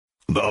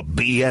The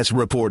BS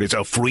Report is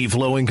a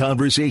free-flowing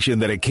conversation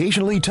that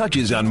occasionally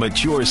touches on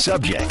mature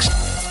subjects.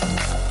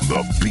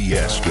 The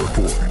BS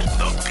Report.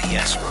 The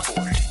BS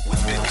Report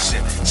with Bill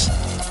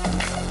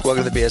Simmons.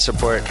 Welcome to the BS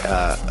Report.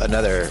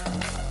 Another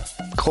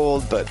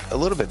cold but a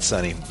little bit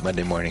sunny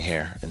Monday morning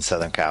here in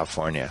Southern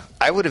California.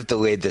 I would have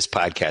delayed this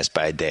podcast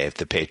by a day if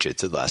the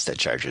Patriots had lost that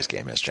Chargers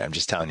game yesterday. I'm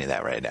just telling you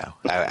that right now.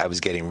 I was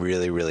getting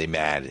really, really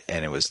mad,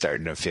 and it was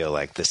starting to feel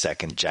like the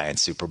second giant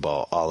Super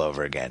Bowl all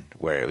over again,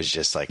 where it was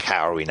just like,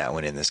 how are we not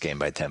winning this game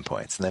by 10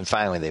 points? And then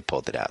finally they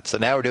pulled it out. So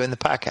now we're doing the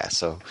podcast.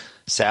 So,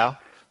 Sal,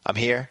 I'm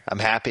here. I'm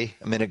happy.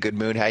 I'm in a good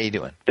mood. How you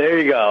doing? There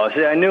you go.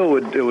 See, I knew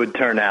it would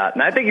turn out.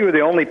 And I think you were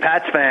the only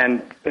Pats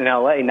fan in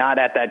L.A. not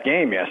at that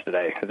game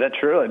yesterday. Is that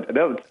true? That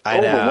was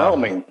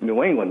overwhelming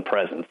New England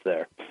presence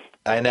there.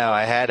 I know.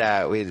 I had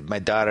my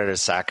daughter at a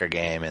soccer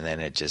game, and then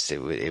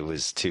it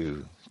was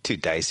too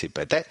dicey.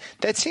 But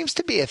that seems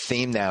to be a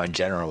theme now in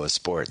general with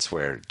sports,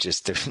 where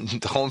just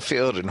the home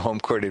field and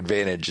home court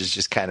advantage is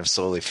just kind of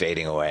slowly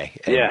fading away.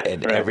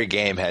 And right. Every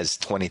game has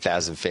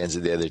 20,000 fans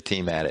of the other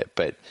team at it.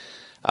 But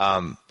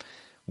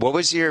what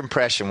was your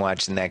impression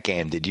watching that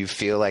game? Did you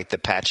feel like the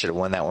Pats should have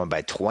won that one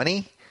by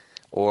 20,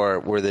 or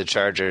were the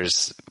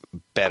Chargers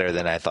better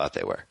than I thought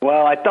they were?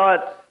 Well, I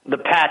thought the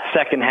Pats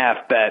second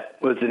half bet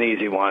was an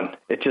easy one.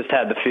 It just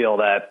had the feel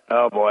that,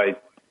 oh boy,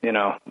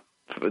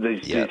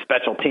 these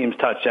special teams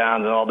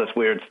touchdowns and all this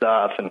weird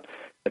stuff, and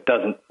it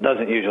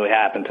doesn't usually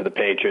happen to the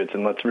Patriots.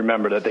 And let's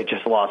remember that they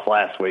just lost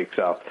last week,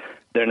 so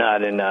they're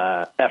not in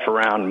F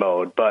around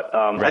mode. But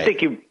right. I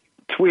think you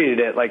tweeted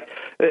it. Like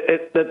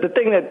the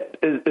thing that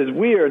is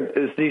weird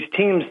is these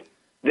teams,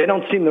 they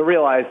don't seem to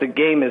realize the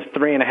game is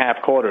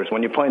 3.5 quarters.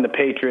 When you're playing the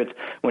Patriots,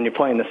 when you're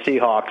playing the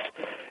Seahawks,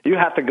 you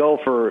have to go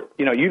for,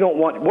 you don't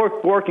want,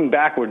 working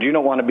backwards, you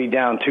don't want to be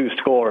down 2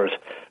 scores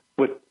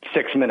with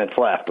 6 minutes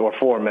left or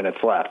 4 minutes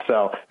left.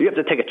 So you have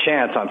to take a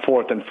chance on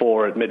 4th and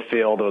 4 at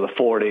midfield or the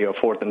 40 or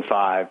 4th and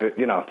 5.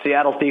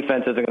 Seattle's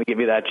defense isn't going to give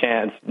you that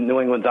chance.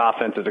 New England's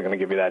offense isn't going to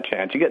give you that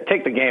chance. You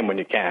take the game when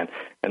you can,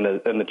 and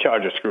the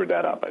Chargers screwed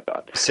that up, I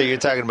thought. So you're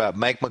talking about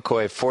Mike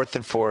McCoy, 4th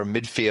and 4,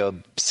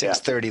 midfield,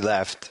 6:30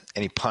 left,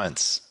 and he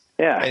punts.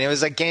 Yeah. And it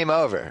was like game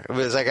over. It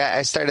was like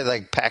I started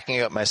like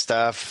packing up my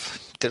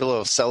stuff, did a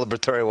little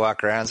celebratory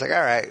walk around. It's like,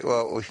 all right,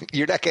 well,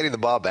 you're not getting the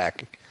ball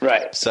back.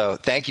 Right. So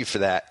thank you for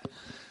that.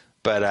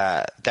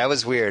 But that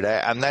was weird.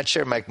 I'm not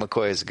sure Mike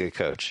McCoy is a good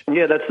coach.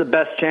 Yeah, that's the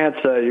best chance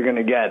you're going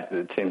to get,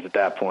 it seems, at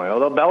that point.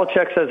 Although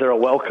Belichick says they're a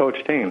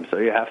well-coached team, so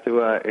you have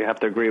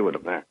to agree with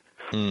him there.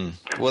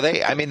 Well,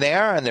 they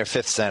are on their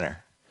 5th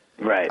center.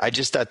 Right. I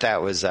just thought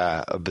that was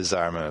a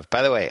bizarre move.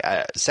 By the way,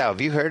 Sal,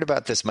 have you heard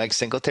about this Mike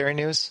Singletary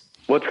news?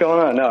 What's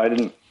going on? No, I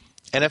didn't.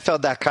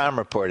 NFL.com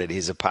reported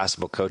he's a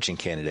possible coaching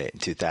candidate in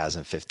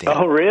 2015.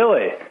 Oh,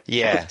 really?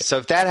 Yeah. So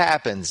if that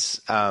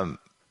happens,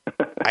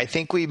 I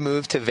think we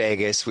move to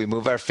Vegas. We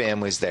move our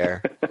families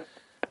there.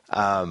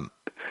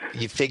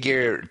 You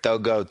figure they'll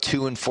go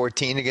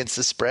 2-14 against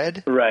the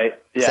spread? Right.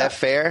 Yeah. Is that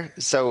fair?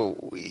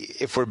 So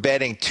if we're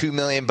betting $2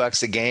 million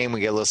a game,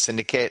 we get a little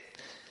syndicate.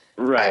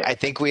 Right. I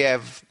think we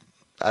have,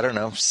 I don't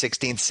know,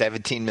 16,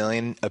 17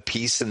 million a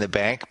piece in the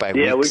bank by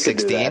week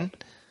 16.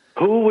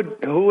 Who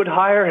would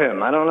hire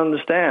him? I don't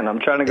understand. I'm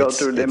trying to go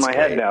through it in my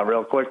head now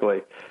real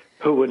quickly.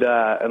 Who would,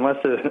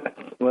 unless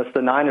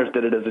the Niners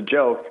did it as a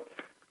joke,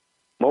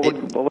 what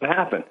would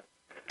happen?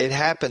 It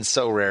happens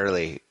so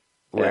rarely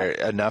where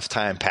enough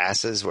time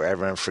passes where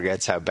everyone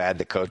forgets how bad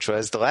the coach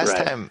was. The last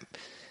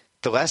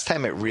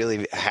time it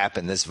really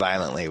happened this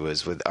violently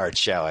was with Art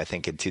Shell, I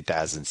think in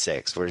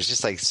 2006, where it's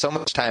just like so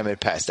much time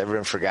had passed,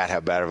 everyone forgot how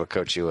bad of a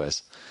coach he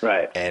was.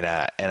 Right. And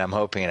I'm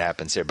hoping it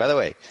happens here. By the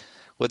way,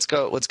 let's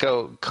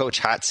go coach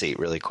hot seat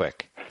really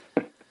quick.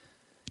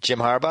 Jim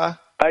Harbaugh?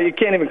 You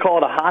can't even call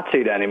it a hot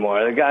seat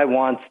anymore. The guy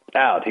wants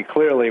out. He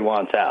clearly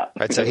wants out.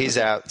 Right, so he's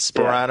out.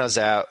 Sperano's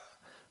out.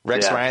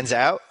 Rex Ryan's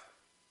out?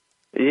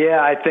 Yeah,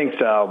 I think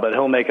so, but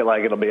he'll make it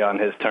like it'll be on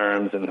his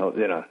terms, and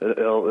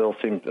it'll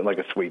seem like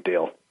a sweet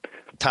deal.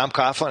 Tom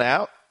Coughlin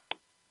out?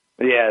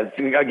 Yeah,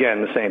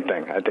 again, the same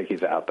thing. I think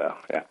he's out, though.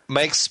 Yeah.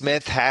 Mike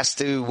Smith has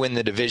to win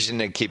the division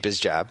to keep his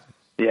job.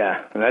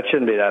 Yeah, and that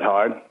shouldn't be that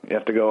hard. You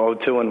have to go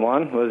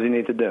 0-2-1. What does he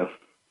need to do?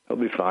 He'll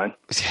be fine.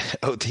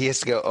 He has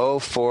to go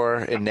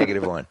 0-4 and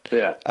 -1.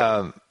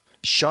 Yeah.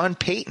 Sean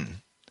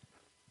Payton.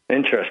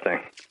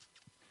 Interesting.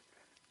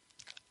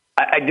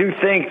 I do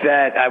think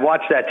that I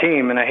watched that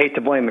team, and I hate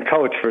to blame the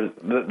coach for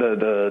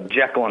the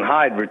Jekyll and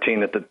Hyde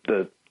routine that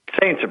the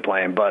Saints are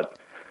playing, but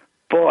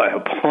boy, oh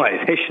boy,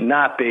 they should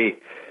not be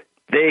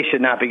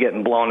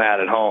getting blown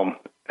out at home.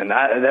 And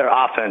their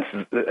offense,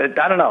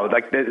 I don't know,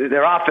 like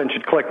their offense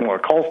should click more.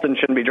 Colston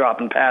shouldn't be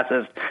dropping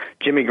passes.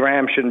 Jimmy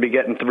Graham shouldn't be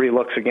getting 3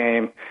 looks a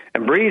game.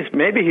 And Breeze,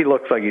 maybe he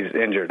looks like he's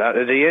injured.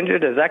 Is he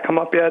injured? Has that come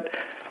up yet?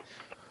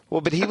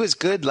 Well, but he was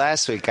good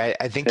last week. I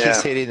think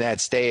he's hitting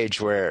that stage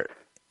where,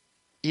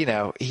 he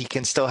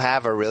can still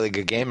have a really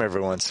good game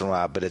every once in a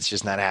while, but it's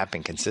just not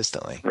happening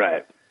consistently.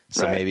 Right.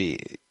 So maybe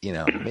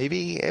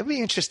it'd be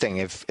interesting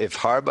if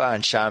Harbaugh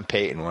and Sean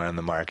Payton were on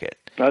the market.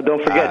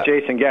 Don't forget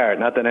Jason Garrett.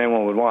 Not that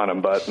anyone would want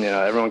him, but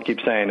everyone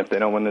keeps saying if they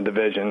don't win the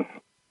division,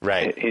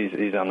 right,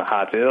 he's on the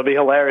hot seat. It'll be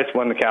hilarious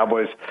when the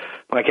Cowboys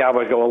go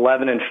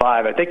 11-5.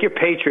 I think your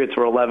Patriots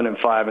were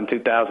 11-5 in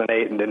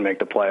 2008 and didn't make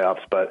the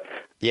playoffs, but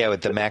yeah,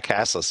 with the Matt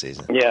Castle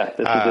season. Yeah,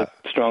 this is a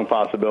strong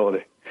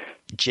possibility.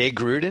 Jay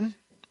Gruden.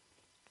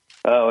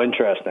 Oh,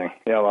 interesting.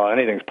 Yeah, well,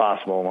 anything's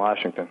possible in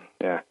Washington.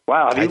 Yeah.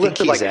 Wow, have you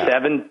listed like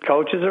 7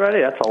 coaches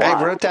already? That's a lot.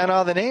 I wrote down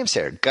all the names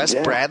here. Gus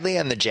Bradley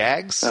on the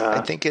Jags,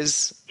 I think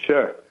is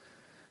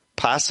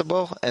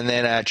possible, and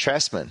then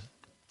Trestman.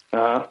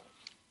 Yeah.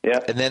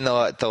 And then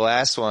the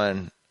last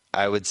one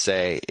I would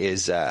say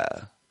is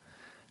I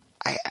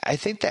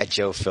think that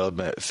Joe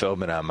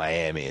Philbin on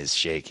Miami is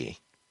shaky.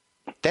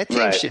 That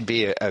team should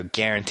be a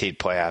guaranteed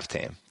playoff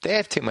team. They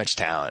have too much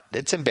talent.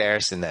 It's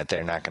embarrassing that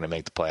they're not going to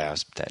make the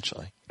playoffs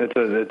potentially.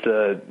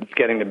 It's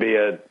getting to be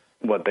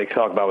what they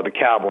talk about with the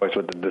Cowboys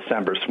with the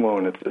December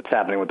swoon. It's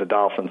happening with the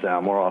Dolphins now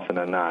more often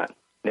than not.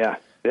 Yeah,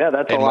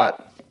 that's a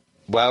lot.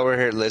 While we're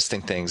here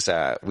listing things,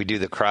 we do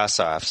the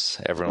cross-offs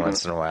every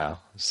once in a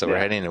while. So we're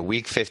heading to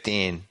Week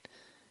 15,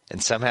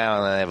 and somehow I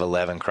only have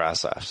 11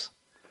 cross-offs.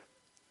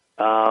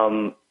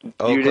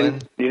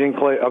 Oakland. You didn't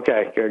play.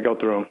 Okay, go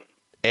through them.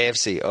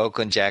 AFC,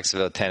 Oakland,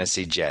 Jacksonville,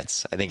 Tennessee,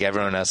 Jets. I think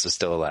everyone else is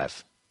still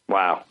alive.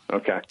 Wow.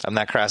 Okay. I'm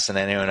not crossing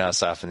anyone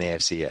else off in the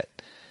AFC yet.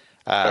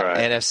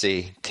 Right.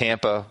 NFC,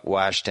 Tampa,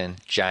 Washington,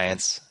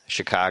 Giants,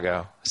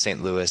 Chicago,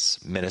 St.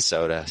 Louis,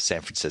 Minnesota,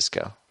 San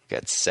Francisco.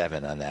 Got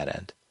 7 on that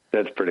end.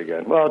 That's pretty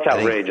good. Well, it's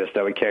outrageous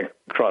that we can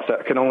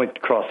only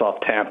cross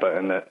off Tampa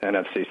in the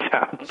NFC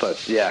South.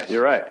 But yeah,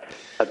 you're right.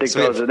 I think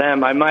those are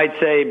them. I might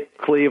say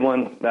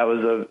Cleveland. That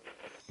was a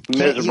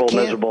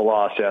miserable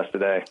loss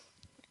yesterday.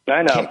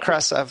 I know. Can't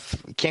cross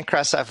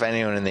off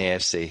anyone in the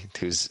AFC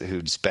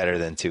who's better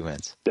than 2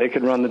 wins. They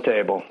could run the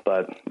table,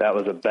 but that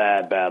was a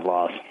bad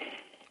loss.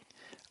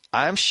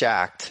 I'm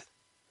shocked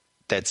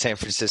that San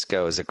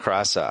Francisco is a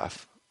cross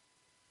off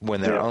when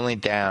they're only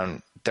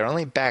down. They're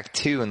only back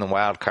 2 in the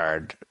wild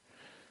card.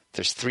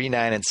 There's 3,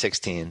 9, and 6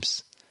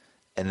 teams,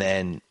 and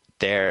then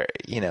they're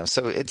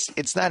so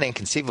it's not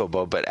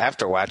inconceivable. But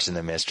after watching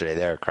them yesterday,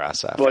 they're a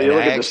cross off. Well,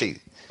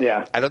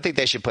 I don't think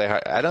they should play.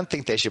 I don't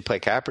think they should play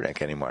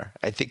Kaepernick anymore.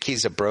 I think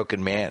he's a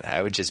broken man.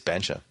 I would just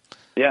bench him.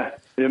 Yeah,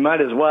 you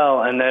might as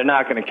well. And they're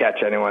not going to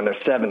catch anyone. They're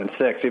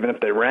 7-6. Even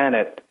if they ran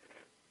it,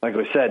 like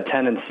we said,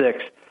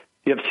 10-6.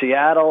 You have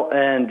Seattle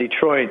and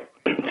Detroit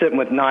sitting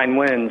with 9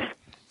 wins,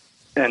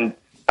 and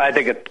I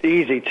think it's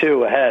easy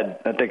 2 ahead.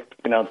 I think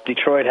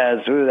Detroit has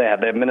who do they have?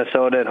 They have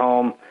Minnesota at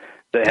home.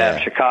 They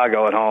have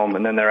Chicago at home,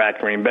 and then they're at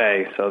Green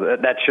Bay. So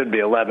that should be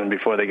 11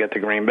 before they get to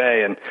Green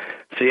Bay. And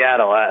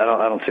Seattle, I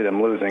don't see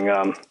them losing.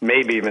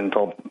 Maybe even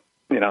until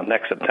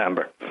next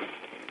September.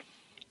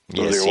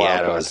 Yeah,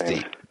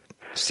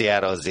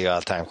 Seattle is the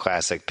all-time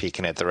classic,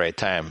 peaking at the right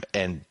time.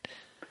 And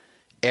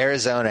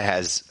Arizona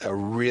has a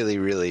really,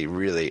 really,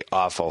 really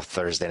awful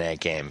Thursday night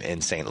game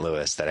in St.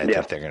 Louis that I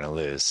think they're going to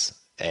lose.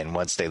 And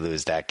once they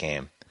lose that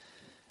game,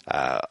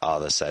 all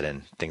of a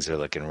sudden things are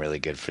looking really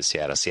good for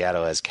Seattle.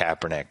 Seattle has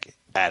Kaepernick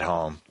at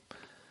home.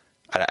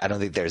 I don't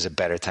think there's a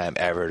better time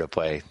ever to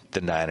play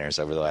the Niners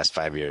over the last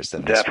 5 years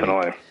than this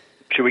Definitely. week.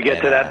 Should we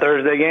get to that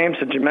Thursday game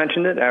since you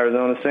mentioned it,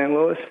 Arizona-St.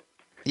 Louis?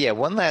 Yeah,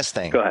 one last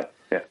thing. Go ahead.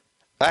 Yeah.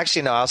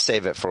 Actually, no, I'll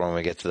save it for when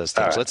we get to those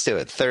teams. Right. Let's do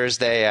it.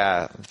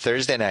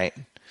 Thursday night.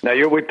 Now,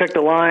 we picked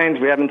the lines.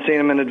 We haven't seen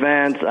them in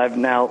advance. I've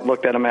now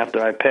looked at them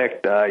after I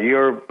picked.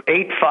 You're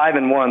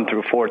 8-5-1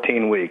 through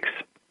 14 weeks.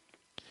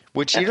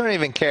 Which you don't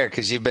even care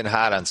because you've been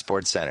hot on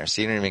SportsCenter,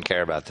 so you don't even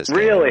care about this game.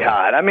 Really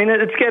hot. I mean,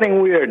 it's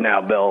getting weird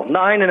now, Bill.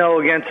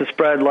 9-0 against the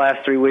spread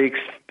last 3 weeks,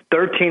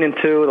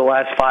 13-2 the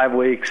last 5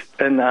 weeks,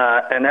 and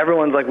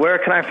everyone's like, "Where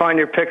can I find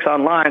your picks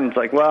online?" It's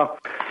like, well,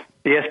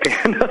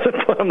 ESPN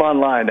doesn't put them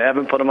online. They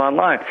haven't put them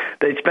online.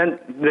 They spent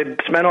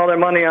all their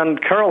money on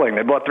curling.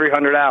 They bought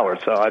 300 hours,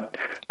 so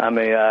I'm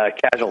a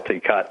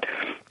casualty cut.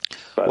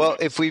 But, well,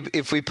 if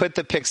we put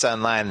the picks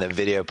online, the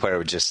video player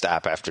would just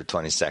stop after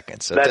 20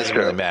 seconds, so it doesn't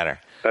true. really matter.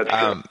 That's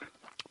true.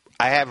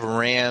 I have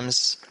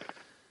Rams.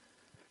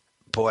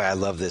 Boy, I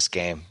love this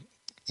game.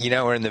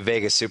 We're in the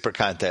Vegas Super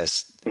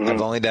Contest. Mm-hmm.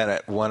 I've only done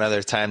it one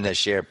other time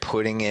this year,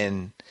 putting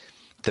in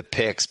the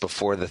picks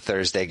before the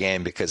Thursday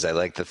game because I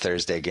like the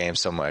Thursday game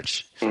so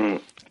much. Mm-hmm.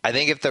 I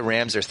think if the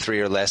Rams are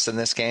 3 or less in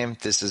this game,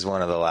 this is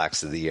one of the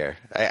locks of the year.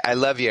 I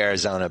love you,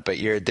 Arizona, but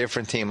you're a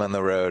different team on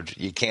the road.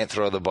 You can't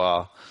throw the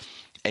ball,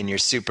 and you're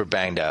super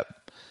banged up.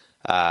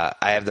 I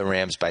have the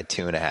Rams by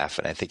 2.5,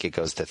 and I think it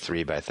goes to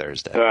 3 by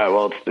Thursday. All right,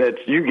 well,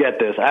 you get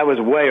this. I was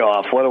way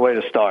off. What a way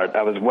to start.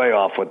 I was way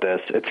off with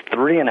this. It's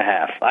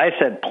 3.5. I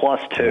said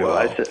 +2. Whoa.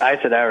 I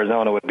said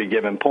Arizona would be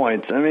given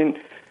points. I mean,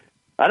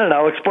 I don't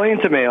know.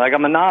 Explain to me. Like,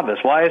 I'm a novice.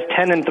 Why is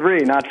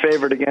 10-3 not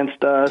favored against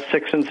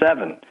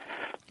 6-7?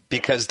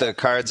 Because the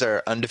Cards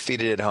are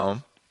undefeated at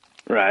home.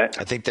 Right.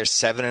 I think they're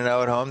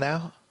 7-0 at home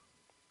now.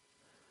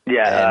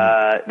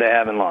 Yeah, they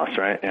haven't lost,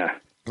 right? Yeah.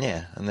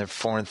 Yeah, and they're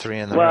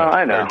 4-3 on the road. Well,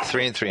 I know.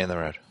 3-3 on the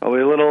road. Are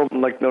we a little,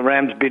 like the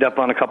Rams beat up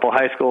on a couple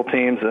high school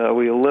teams? Are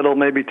we a little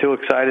maybe too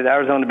excited?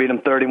 Arizona beat them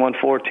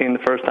 31-14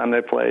 the first time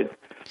they played.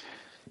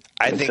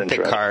 I think the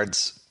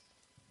Cards.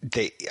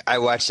 I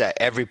watched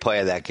every play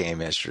of that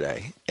game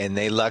yesterday, and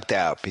they lucked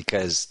out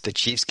because the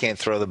Chiefs can't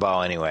throw the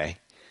ball anyway.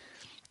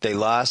 They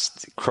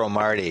lost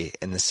Cromartie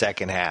in the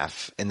second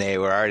half, and they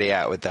were already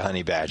out with the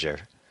Honey Badger.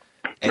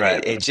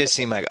 And it just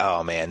seemed like,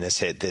 oh man,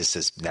 this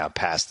is now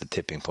past the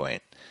tipping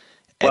point.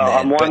 And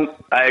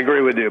I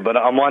agree with you, but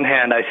on one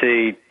hand, I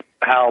see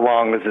how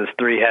long is this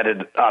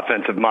three-headed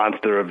offensive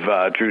monster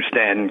of Drew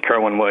Stanton,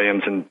 Kerwin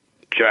Williams, and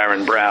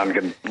Jaron Brown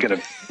going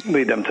to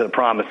lead them to the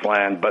promised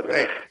land. But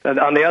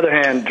on the other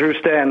hand, Drew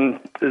Stanton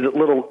is a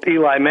little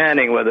Eli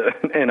Manning with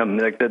it in him.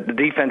 Like the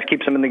defense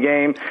keeps him in the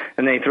game,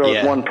 and then he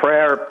throws one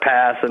prayer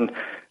pass, and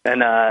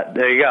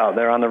there you go.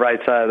 They're on the right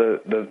side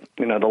of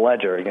the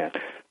ledger again.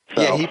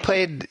 So.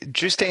 Yeah,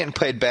 Drew Stanton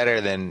played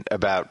better than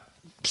about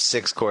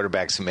 6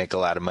 quarterbacks who make a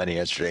lot of money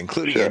yesterday,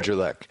 including Andrew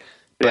Luck.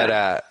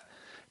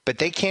 But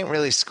they can't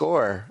really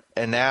score.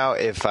 And now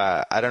if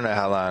I don't know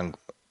how long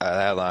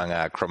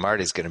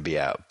Cromartie's going to be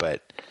out,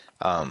 but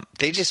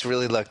they just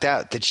really lucked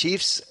out. The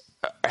Chiefs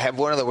have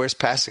one of the worst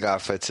passing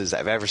offenses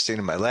I've ever seen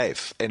in my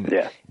life. And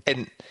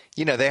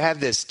they have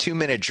this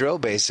 2-minute drill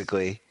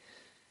basically.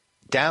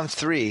 Down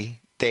 3,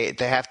 they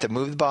have to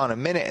move the ball in a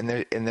minute,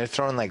 and they're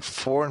throwing like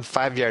 4 and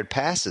 5 yard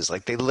passes.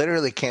 Like they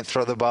literally can't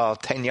throw the ball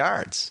 10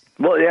 yards.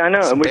 Well, yeah, I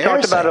know. And we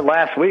talked about it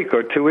last week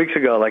or 2 weeks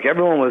ago. Like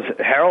everyone was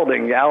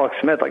heralding Alex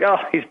Smith, like, oh,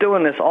 he's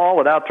doing this all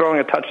without throwing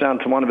a touchdown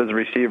to one of his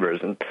receivers.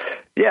 And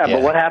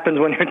but what happens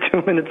when you're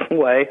 2 minutes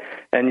away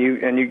and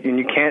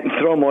you can't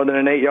throw more than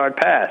an 8-yard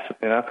pass?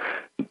 You know,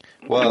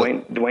 well,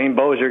 Dwayne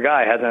Bowe's your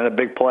guy. Hasn't had a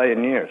big play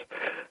in years.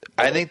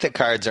 I think the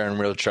Cards are in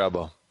real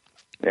trouble.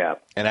 Yeah.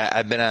 And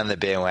I've been on the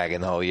bandwagon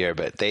the whole year,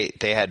 but they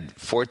had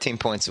 14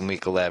 points in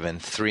Week 11,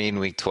 3 in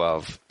Week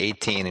 12,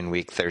 18 in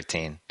Week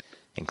 13.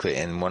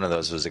 And one of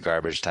those was a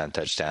garbage time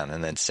touchdown,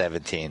 and then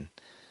 17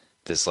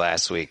 this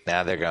last week.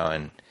 Now they're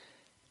going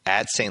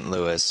at St.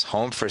 Louis,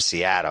 home for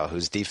Seattle,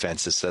 whose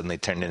defense has suddenly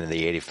turned into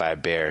the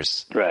 85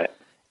 Bears. Right.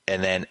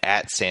 And then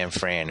at San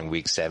Fran in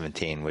Week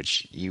 17,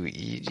 which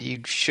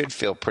you should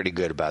feel pretty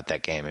good about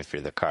that game if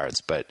you're the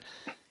Cards. But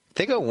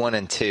they go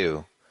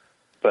 1-2.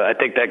 But I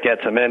think that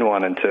gets them in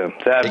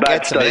 1-2. So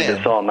I've studied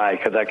this all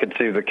night because I could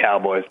see the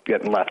Cowboys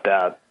getting left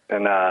out.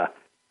 And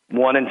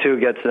 1-2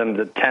 gets them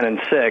to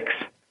 10-6.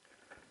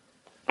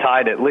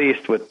 Tied at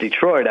least with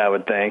Detroit, I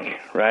would think,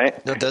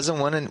 right? No, doesn't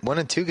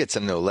 1-2 gets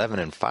them to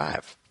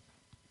 11-5?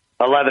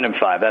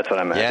 11-5. That's what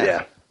I meant.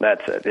 Yeah,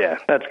 that's it. Yeah,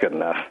 that's good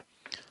enough.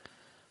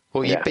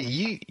 Well,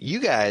 you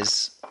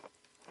guys,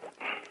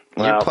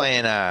 you're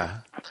playing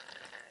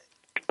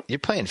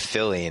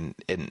Philly, and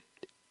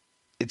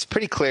it's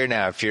pretty clear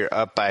now. If you're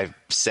up by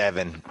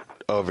 7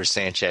 over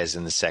Sanchez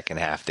in the second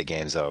half, the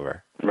game's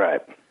over.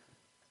 Right.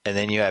 And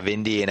then you have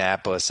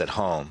Indianapolis at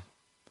home.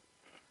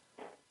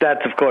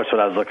 That's, of course,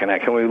 what I was looking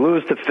at. Can we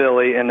lose to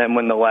Philly and then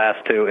win the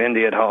last 2,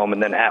 Indy at home,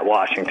 and then at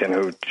Washington,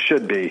 who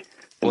should be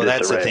well,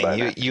 that's the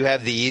thing. You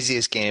have the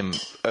easiest game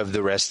of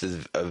the rest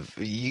of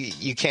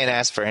you can't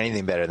ask for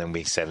anything better than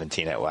Week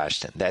 17 at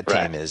Washington. That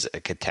team is a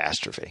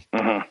catastrophe.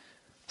 Mm-hmm.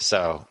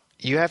 So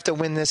you have to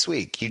win this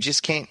week. You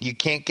just can't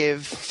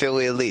give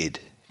Philly a lead.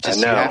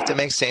 You have to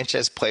make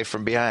Sanchez play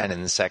from behind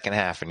in the second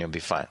half, and you'll be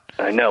fine.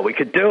 I know. We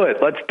could do it.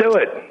 Let's do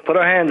it. Put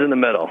our hands in the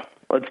middle.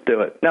 Let's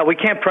do it. Now, we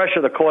can't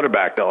pressure the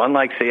quarterback, though,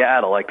 unlike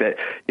Seattle. Like they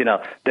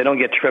don't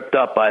get tripped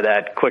up by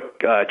that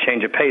quick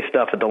change of pace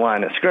stuff at the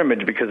line of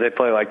scrimmage because they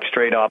play like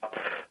straight up,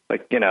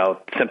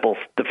 simple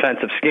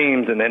defensive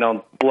schemes, and they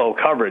don't blow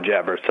coverage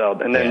ever. So,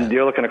 and then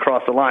you're looking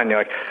across the line, you're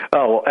like,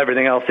 oh, well,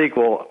 everything else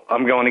equal,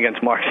 I'm going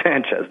against Mark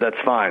Sanchez. That's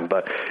fine.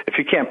 But if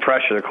you can't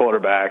pressure the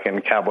quarterback and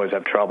the Cowboys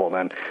have trouble,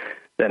 then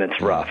it's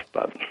rough.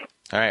 But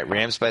all right,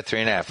 Rams by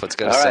 3.5. Let's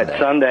go to Sunday. All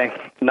right,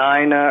 Sunday.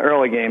 9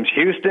 early games.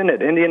 Houston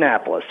at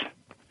Indianapolis.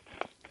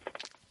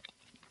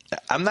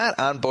 I'm not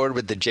on board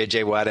with the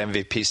J.J. Watt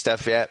MVP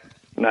stuff yet.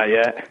 Not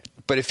yet.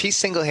 But if he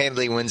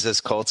single-handedly wins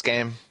this Colts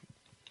game,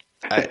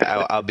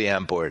 I'll be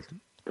on board.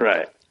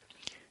 Right.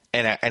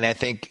 And I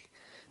think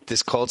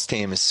this Colts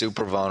team is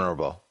super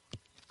vulnerable.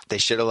 They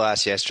should have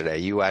lost yesterday.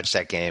 You watched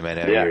that game. I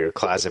know you're a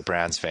closet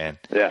Browns fan.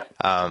 Yeah.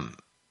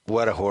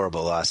 What a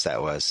horrible loss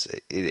that was.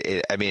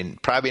 I mean,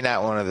 probably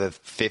not one of the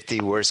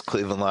 50 worst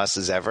Cleveland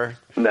losses ever.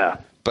 No.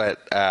 But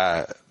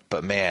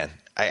man,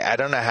 I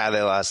don't know how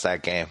they lost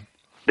that game.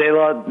 They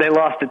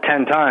lost it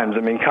 10 times. I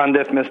mean,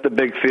 Cundiff missed a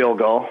big field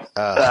goal.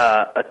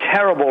 A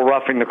terrible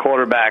roughing the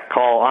quarterback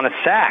call on a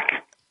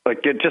sack. Sack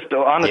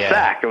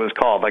it was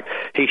called. Like,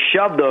 he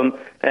shoved him,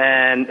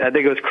 and I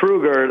think it was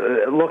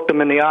Kruger looked him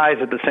in the eyes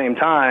at the same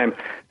time,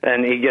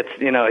 and he gets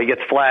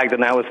flagged,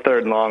 and that was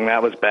 3rd and long.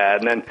 That was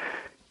bad. And then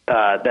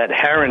that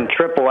Heron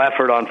triple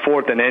effort on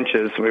 4th and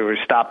inches, we were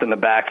stopped in the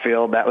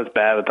backfield. That was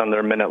bad with under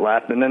a minute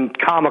left. And then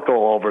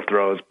comical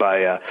overthrows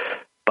by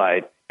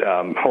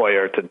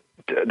Hoyer to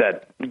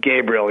that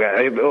Gabriel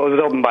guy. It was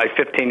open by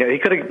 15. He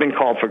could have been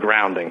called for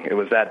grounding. It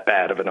was that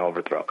bad of an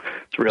overthrow.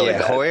 It's really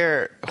bad.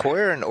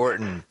 Hoyer and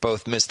Orton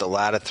both missed a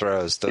lot of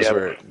throws. Those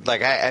were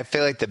like I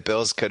feel like the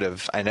Bills could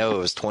have. I know it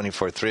was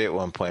 24-3 at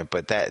one point,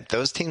 but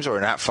those teams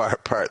were not far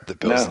apart. The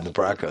Bills and the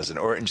Broncos, and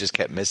Orton just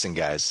kept missing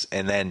guys.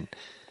 And then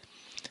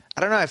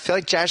I don't know. I feel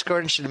like Josh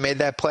Gordon should have made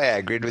that play. I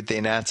agreed with the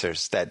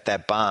announcers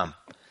that bomb.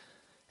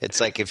 It's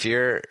like if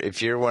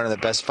you're one of the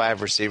best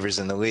 5 receivers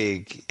in the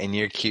league and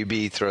your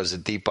QB throws a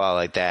deep ball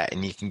like that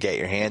and you can get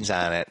your hands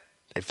on it,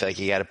 I feel like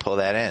you got to pull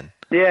that in.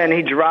 Yeah, and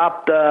he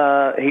dropped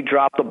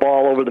the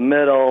ball over the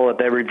middle.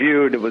 They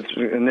reviewed. It was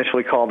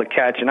initially called a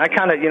catch. And I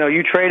kind of,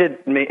 you traded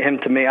him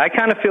to me. I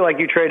kind of feel like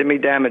you traded me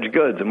damaged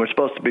goods, and we're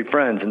supposed to be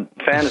friends in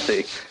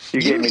fantasy.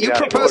 You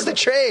proposed the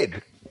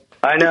trade.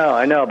 I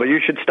know, but you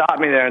should stop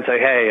me there and say,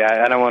 hey,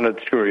 I don't want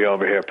to screw you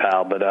over here,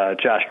 pal, but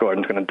Josh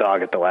Gordon's going to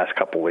dog it the last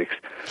couple weeks.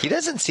 He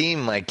doesn't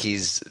seem like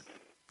he's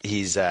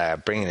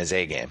bringing his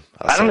A game.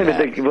 I don't even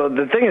think. Well,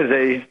 the thing is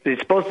that he's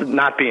supposed to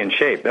not be in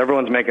shape.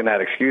 Everyone's making that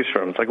excuse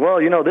for him. It's like,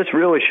 well, this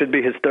really should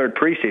be his 3rd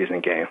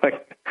preseason game.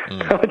 Like,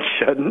 no, it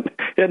shouldn't.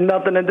 He had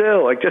nothing to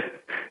do. Like, just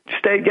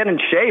get in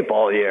shape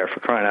all year,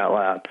 for crying out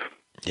loud.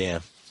 Yeah.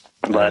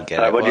 But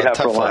what do you have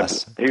for line?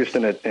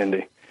 Houston at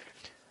Indy.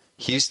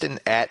 Houston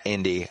at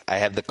Indy. I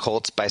have the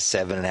Colts by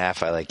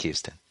 7.5. I like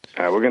Houston.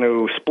 All right, we're going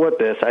to split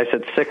this. I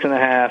said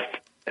 6.5,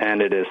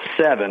 and it is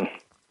 7.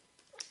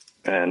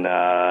 And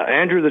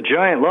Andrew the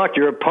Giant Luck,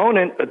 your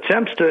opponent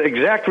attempts to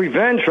exact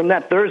revenge from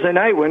that Thursday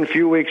night win a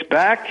few weeks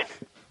back.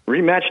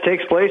 Rematch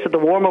takes place at the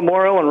War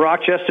Memorial in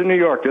Rochester, New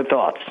York. Your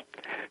thoughts?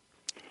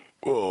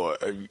 Well,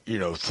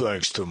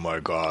 thanks to my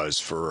guys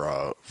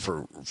for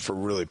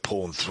really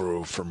pulling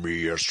through for me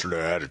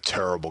yesterday. I had a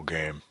terrible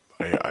game.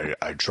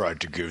 I tried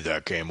to give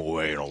that game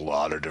away in a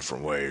lot of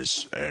different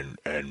ways,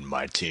 and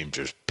my team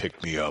just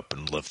picked me up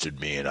and lifted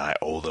me, and I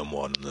owe them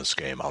one in this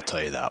game. I'll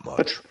tell you that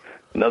much.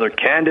 Another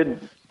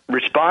candid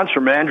response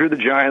from Andrew the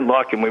Giant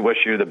Luck, and we wish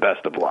you the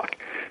best of luck.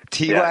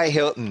 T.Y.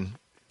 Hilton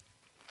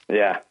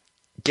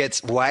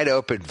gets wide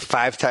open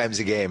 5 times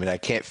a game, and I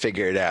can't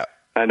figure it out.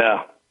 I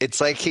know.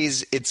 It's like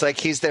he's their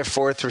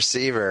 4th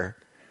receiver.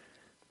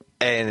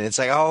 And it's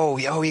like,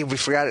 we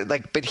forgot it.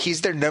 Like, but he's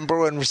their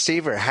number 1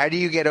 receiver. How do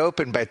you get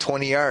open by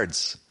 20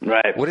 yards?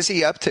 Right. What is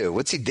he up to?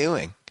 What's he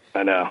doing?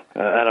 I know.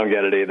 I don't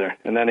get it either.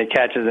 And then he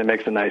catches and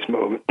makes a nice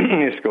move.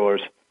 He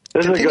scores.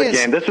 This is a good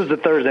game. This was a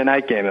Thursday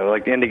night game. It was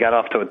like Indy got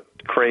off to a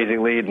crazy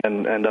lead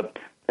and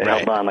they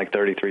held on like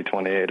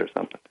 33-28 or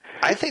something.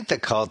 I think the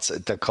Colts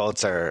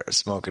are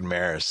smoke and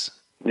mirrors.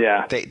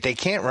 Yeah. They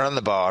can't run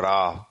the ball at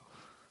all.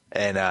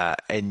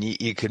 And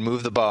you could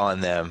move the ball on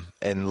them,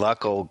 and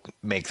Luck will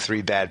make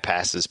 3 bad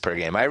passes per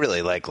game. I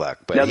really like Luck,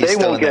 but now they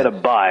won't get a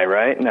bye,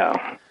 right? No.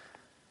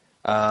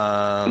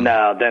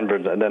 No, Denver.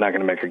 They're not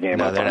going to make a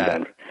game up on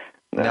Denver.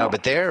 No,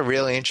 but they're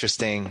really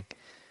interesting.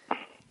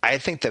 I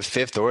think the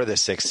 5th or the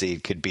 6th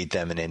seed could beat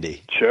them in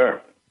Indy. Sure.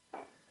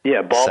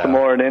 Yeah,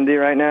 Baltimore and Indy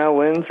right now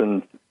wins,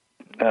 and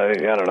I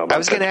don't know. I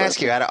was going to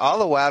ask you, out of all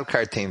the wild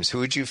card teams, who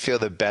would you feel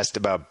the best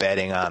about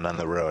betting on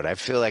the road? I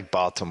feel like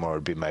Baltimore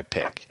would be my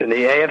pick. In the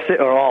AFC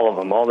or all of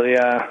them?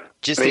 The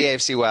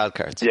AFC wild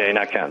cards. Yeah, you're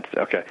not counting.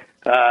 Okay.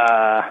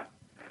 Yeah,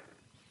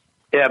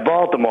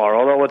 Baltimore.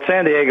 Although what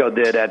San Diego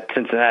did at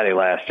Cincinnati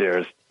last year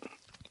is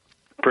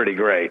pretty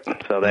great,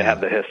 so they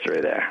have the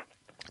history there.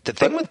 The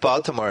thing with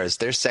Baltimore is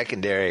their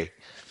secondary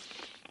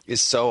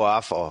is so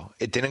awful.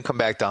 It didn't come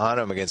back to haunt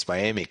them against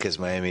Miami because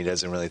Miami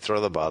doesn't really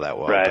throw the ball that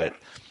well. Right. But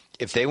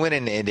if they went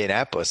into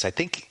Indianapolis, I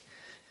think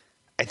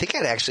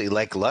I'd actually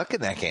like Luck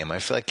in that game. I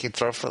feel like he'd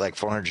throw for like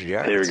 400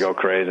 yards. Here we go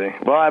crazy.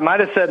 Well, I might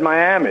have said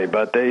Miami,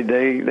 but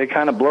they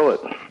kind of blew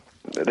it.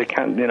 They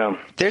kind of,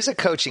 There's a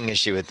coaching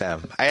issue with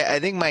them. I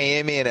think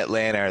Miami and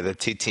Atlanta are the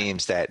 2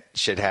 teams that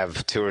should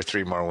have 2 or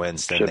 3 more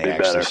wins than they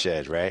actually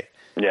should, right?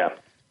 Yeah,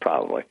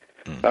 probably.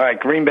 All right,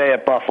 Green Bay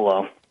at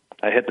Buffalo.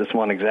 I hit this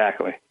one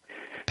exactly.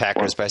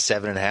 Packers by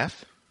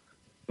 7.5?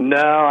 No,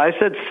 I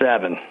said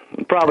 7.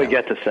 Probably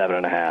get to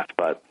 7.5,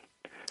 but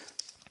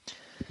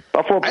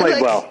Buffalo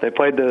played well. They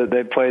played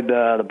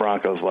the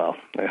Broncos well.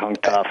 They hung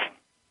tough.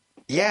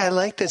 Yeah, I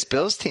like this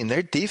Bills team.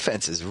 Their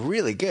defense is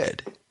really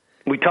good.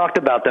 We talked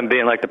about them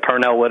being like the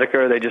Pernell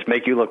Whitaker. They just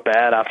make you look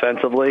bad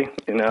offensively.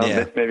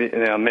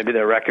 Maybe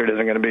their record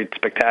isn't going to be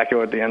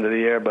spectacular at the end of the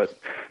year, but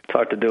it's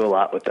hard to do a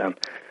lot with them.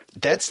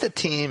 That's the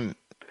team.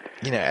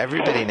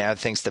 Everybody now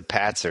thinks the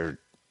Pats are.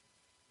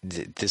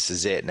 This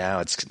is it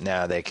now.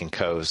 Now they can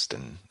coast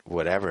and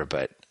whatever.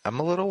 But I'm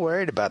a little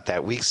worried about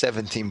that Week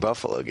 17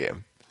 Buffalo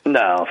game.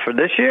 No, for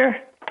this year.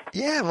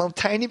 Yeah, I'm a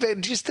tiny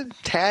bit, just a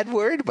tad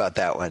worried about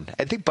that one.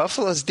 I think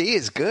Buffalo's D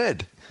is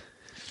good.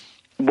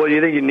 Well,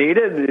 you think you need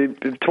it?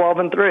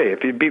 12-3.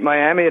 If you beat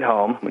Miami at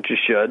home, which you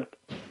should,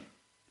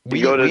 we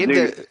have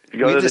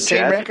the same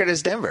Jets. record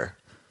as Denver.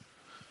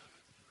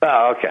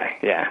 Oh, okay,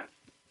 yeah.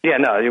 Yeah,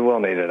 no, you will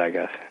need it, I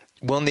guess.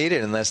 We'll need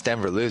it unless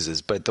Denver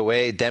loses. But the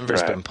way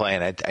Denver's been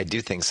playing, I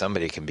do think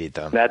somebody can beat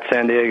them. That's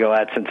San Diego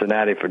at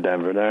Cincinnati for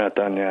Denver. They're not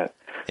done yet.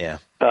 Yeah.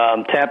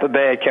 Tampa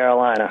Bay at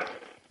Carolina.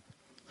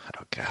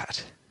 Oh, God.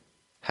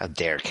 How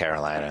dare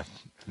Carolina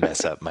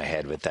mess up my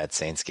head with that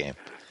Saints game?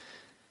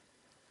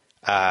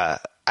 I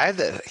have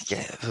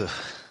the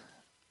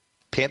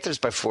Panthers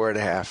by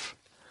 4.5.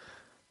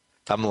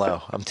 I'm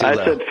low. I'm too low.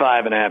 I said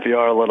 5.5. You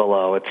are a little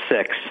low. It's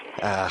 6.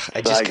 I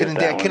just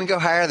couldn't go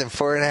higher than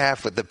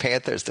 4.5 with the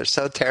Panthers. They're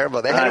so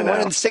terrible. They haven't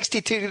won in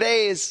 62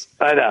 days.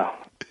 I know.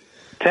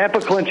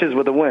 Tampa clinches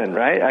with a win,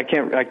 right? I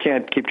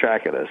can't keep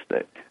track of this.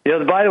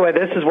 By the way,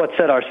 this is what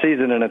set our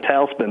season in a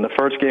tailspin. The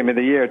first game of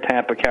the year,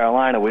 Tampa,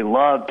 Carolina. We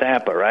love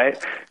Tampa,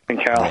 right? And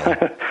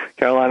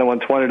Carolina won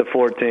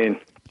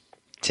 20-14.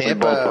 Tampa. We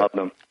both love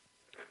them.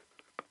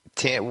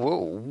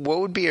 What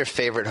would be your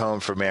favorite home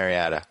for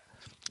Mariota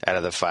out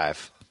of the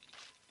 5?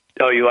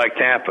 Oh, you like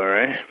Tampa,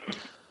 right?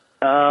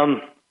 I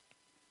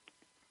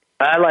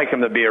like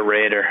him to be a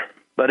Raider.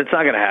 But it's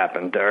not going to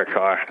happen, Derek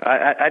Carr.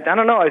 I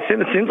don't know. It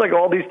seems like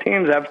all these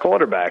teams have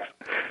quarterbacks.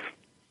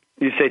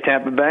 You say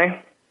Tampa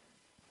Bay?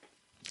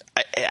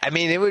 I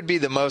mean, it would be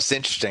the most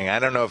interesting. I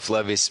don't know if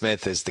Lovie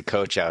Smith is the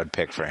coach I would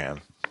pick for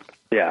him.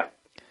 Yeah.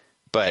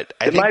 But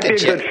it might be a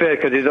good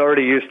fit because he's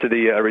already used to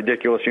the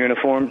ridiculous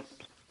uniform.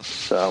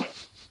 So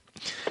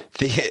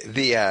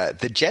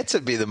the Jets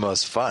would be the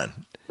most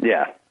fun.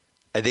 Yeah.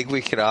 I think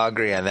we could all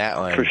agree on that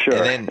one. For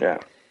sure. And then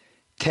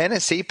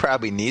Tennessee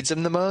probably needs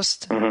him the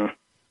most. Mm-hmm.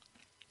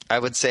 I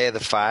would say the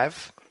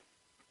 5.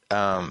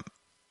 But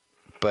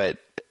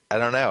I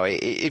don't know.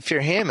 If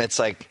you're him, it's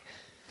like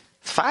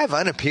 5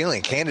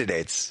 unappealing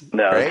candidates.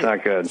 No, right? It's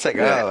not good. It's like,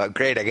 oh,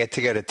 great. I get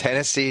to go to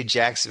Tennessee,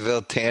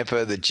 Jacksonville,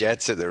 Tampa, the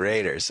Jets, or the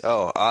Raiders.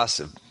 Oh,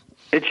 awesome.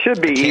 It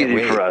should be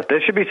easy for us. There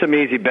should be some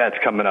easy bets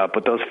coming up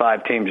with those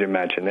 5 teams you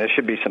mentioned. There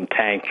should be some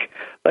tank.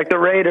 Like the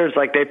Raiders,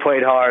 they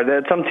played hard.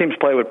 Some teams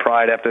play with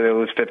pride after they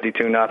lose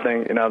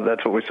 52-0.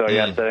 That's what we saw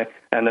yesterday.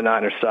 And the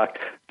Niners sucked.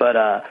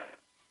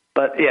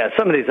 But yeah,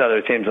 some of these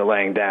other teams are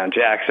laying down.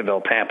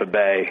 Jacksonville, Tampa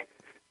Bay.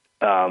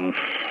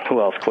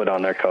 Who else quit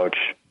on their coach?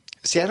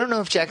 See, I don't know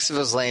if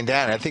Jacksonville's laying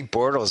down. I think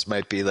Bortles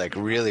might be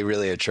really,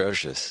 really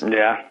atrocious.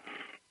 Yeah.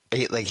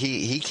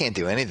 He can't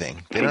do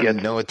anything. They don't even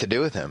know what to do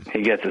with him.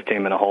 He gets his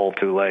team in a hole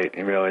too late.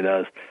 He really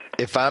does.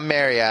 If I'm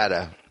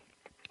Mariota,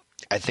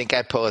 I think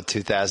I pull a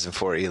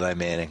 2004 Eli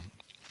Manning.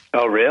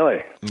 Oh,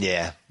 really?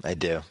 Yeah, I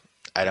do.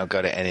 I don't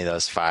go to any of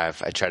those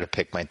 5. I try to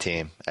pick my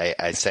team.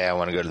 I say I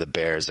want to go to the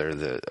Bears or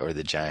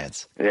the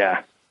Giants.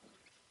 Yeah.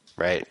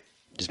 Right?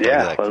 Just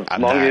as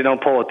long as you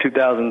don't pull a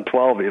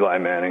 2012 Eli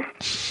Manning,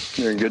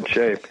 you're in good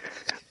shape.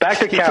 Back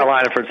to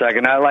Carolina for a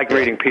second. I like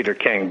reading Peter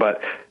King,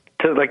 but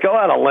to go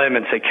out on a limb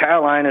and say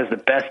Carolina is the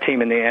best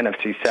team in the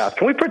NFC South.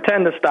 Can we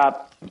pretend to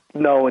stop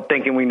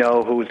thinking we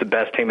know who's the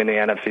best team in the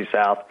NFC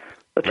South?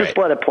 Let's just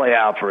let it play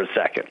out for a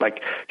second.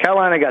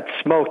 Carolina got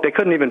smoked. They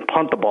couldn't even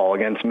punt the ball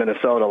against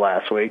Minnesota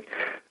last week.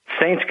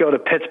 Saints go to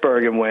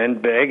Pittsburgh and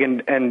win big,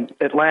 and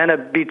Atlanta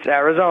beats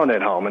Arizona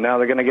at home, and now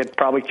they're going to get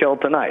probably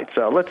killed tonight.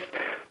 So let's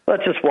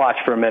just watch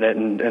for a minute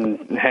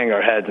and hang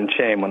our heads in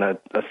shame when a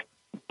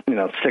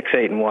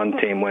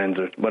 6-8-1 team wins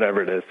or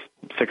whatever it is.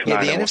 6-9.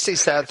 Yeah, the NFC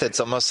South, it's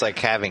almost like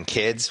having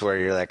kids where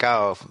you're like,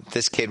 oh,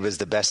 this kid was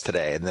the best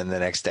today, and then the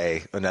next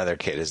day another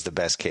kid is the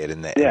best kid,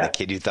 and the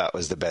kid you thought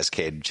was the best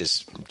kid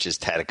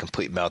just had a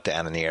complete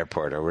meltdown in the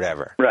airport or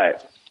whatever. Right.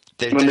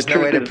 There's no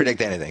way to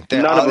predict anything.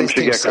 None of them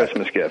should get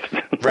Christmas gifts.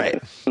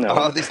 Right. No.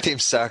 All these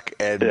teams suck,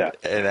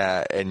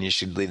 and you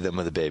should leave them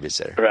with a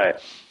babysitter. Right.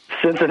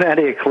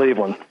 Cincinnati at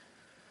Cleveland.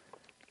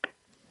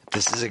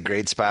 This is a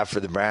great spot for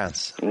the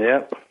Browns.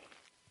 Yep.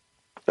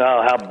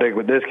 Oh, how big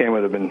would this game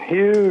would have been?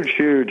 Huge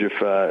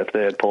if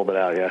they had pulled it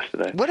out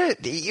yesterday.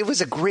 It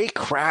was a great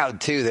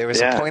crowd too. There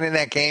was a point in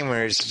that game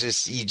where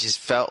you just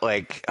felt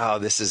like, oh,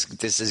 this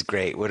is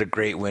great. What a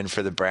great win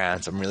for the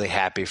Browns. I'm really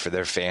happy for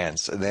their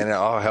fans. And then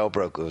all hell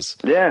broke loose.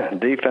 Yeah,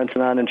 defense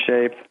not in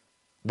shape.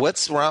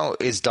 What's wrong?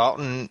 Is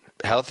Dalton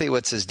healthy?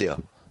 What's his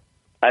deal?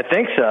 I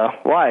think so.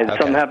 Why? Did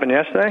something happen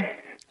yesterday?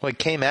 Well, he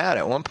came out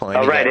at one point.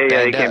 Oh, right.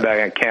 He came back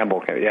on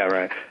Campbell. Yeah,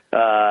 right.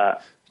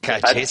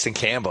 God, Jason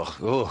Campbell.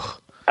 Ooh.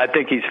 I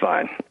think he's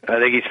fine.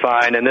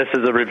 And this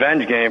is a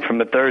revenge game from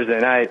the Thursday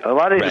night. A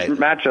lot of these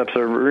matchups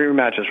are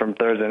rematches from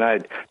Thursday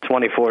night.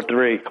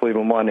 24-3,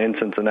 Cleveland won in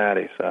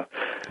Cincinnati. So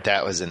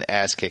that was an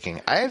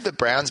ass-kicking. I have the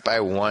Browns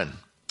by 1.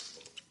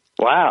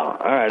 Wow.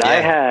 All right. Yeah.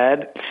 I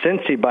had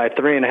Cincy by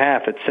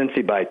 3.5. It's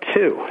Cincy by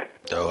 2.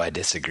 Oh, I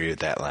disagree with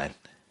that line.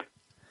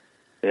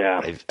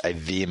 Yeah. I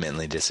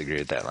vehemently disagree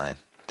with that line.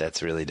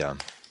 That's really dumb.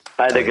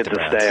 I think it's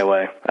a stay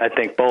away. I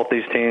think both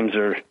these teams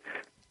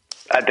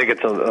I think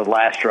it's a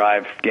last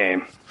drive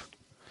game.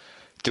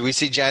 Do we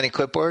see Johnny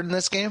Clipboard in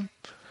this game?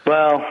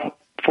 Well,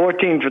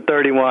 14 for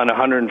 31,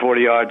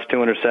 140 yards, 2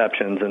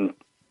 interceptions,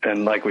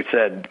 and like we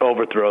said,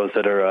 overthrows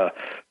that are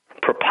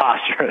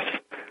preposterous.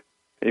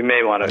 You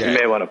may want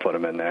to put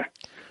him in there.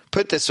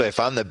 Put it this way: if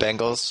I'm the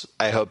Bengals,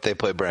 I hope they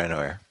play Brian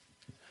Hoyer.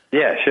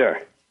 Yeah, sure.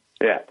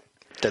 Yeah.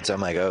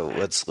 I'm like, oh,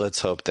 let's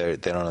hope they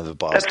don't have the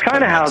ball. That's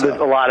kind of how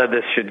a lot of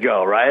this should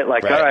go, right? All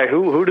right,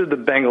 who do the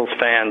Bengals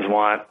fans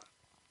want?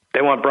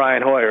 They want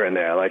Brian Hoyer in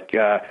there.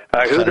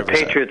 Who do the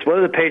Patriots? What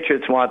do the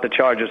Patriots want the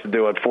Chargers to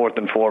do at 4th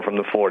and 4 from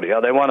the 40? Oh,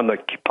 they want them to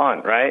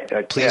punt,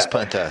 right? Please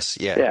punt us.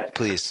 Yeah,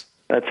 please.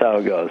 That's how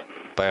it goes.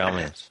 By all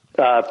means.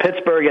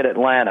 Pittsburgh at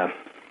Atlanta.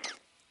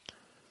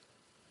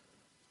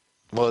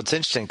 Well, it's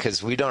interesting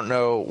because we don't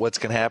know what's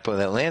going to happen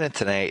with Atlanta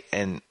tonight,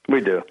 and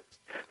we do.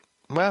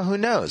 Well, who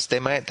knows?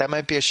 That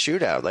might be a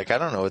shootout. Like I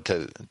don't know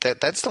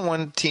that's the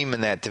one team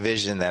in that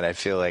division that I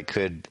feel like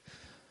could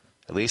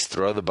at least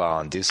throw the ball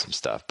and do some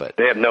stuff. But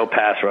they have no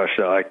pass rush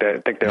though. Like I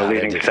think their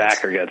leading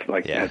sacker gets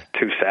has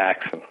 2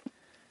 sacks.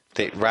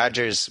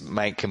 Rodgers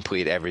might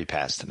complete every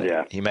pass tonight.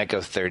 Yeah, he might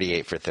go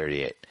 38 for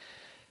 38.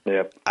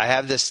 Yep. I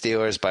have the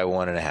Steelers by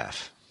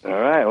 1.5. All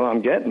right. Well,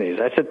 I'm getting these.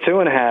 I said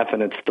 2.5,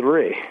 and it's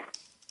 3.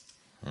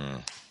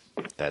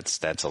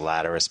 That's a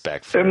lot of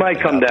respect for it.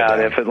 Might come down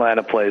if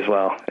Atlanta plays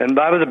well. And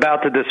I was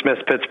about to dismiss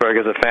Pittsburgh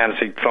as a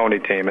fantasy phony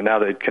team, and now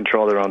they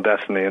control their own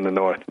destiny in the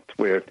North. It's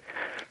weird.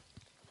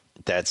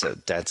 That's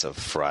a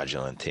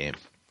fraudulent team.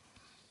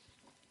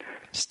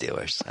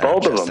 Steelers. I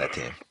Both don't of trust them. That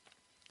team.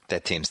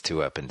 That team's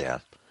too up and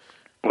down.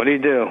 What do you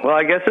do? Well,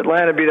 I guess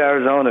Atlanta beat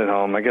Arizona at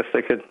home. I guess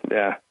they could,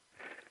 they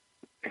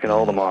can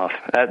hold them off.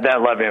 That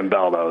Le'Veon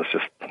Bell, though, is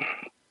just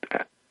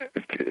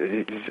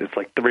it's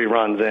like 3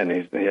 runs in.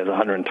 He has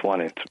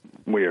 120. It's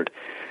weird.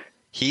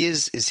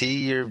 Is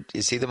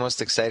he the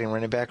most exciting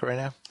running back right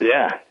now?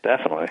 Yeah,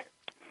 definitely.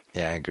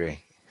 Yeah, I agree.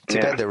 Too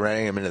bad they're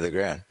running him into the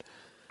ground.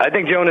 I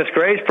think Jonas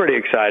Gray's pretty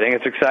exciting.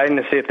 It's exciting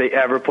to see if they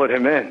ever put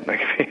him in.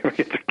 Like if he ever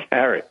gets a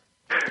carry.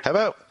 How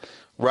about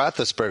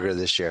Roethlisberger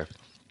this year?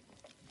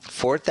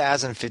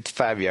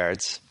 4,055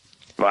 yards.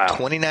 Wow.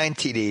 29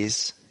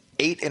 TDs,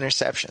 8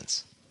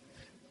 interceptions.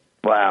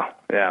 Wow.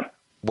 Yeah.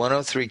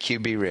 103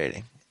 QB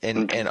rating.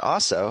 And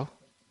also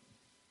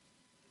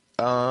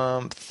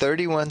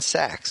 31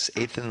 sacks,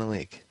 8th in the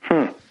league.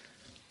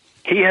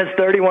 He has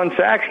 31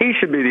 sacks. He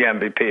should be the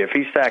MVP if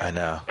he sacked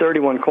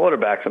 31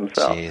 quarterbacks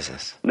himself.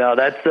 Jesus. No,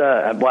 that's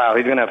wow.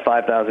 He's going to have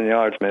 5,000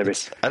 yards maybe.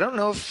 I don't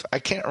know if I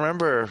can't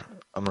remember.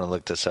 I'm going to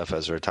look this up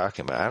as we're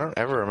talking, but I don't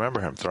ever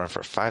remember him throwing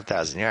for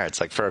 5,000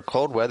 yards. Like for a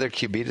cold weather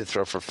QB to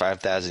throw for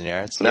 5,000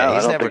 yards. No, I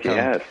don't think he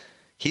has.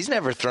 He's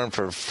never thrown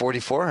for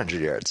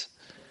 4,400 yards.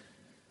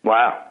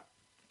 Wow.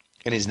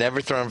 And he's never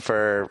thrown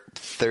for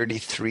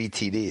 33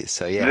 TDs.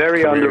 So yeah,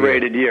 very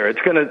underrated year. It's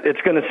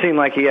gonna seem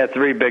like he had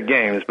 3 big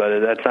games,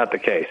 but that's not the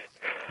case.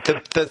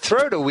 The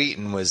throw to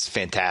Wheaton was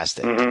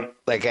fantastic. Mm-hmm.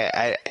 Like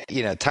I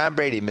Tom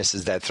Brady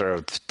misses that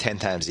throw 10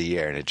 times a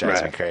year, and it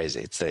drives me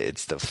crazy.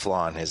 It's the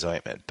flaw in his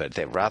ointment. But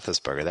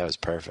Roethlisberger, that was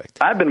perfect.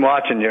 I've been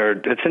watching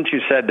since you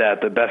said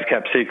that. The best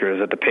kept secret is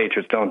that the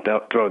Patriots don't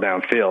throw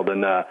downfield,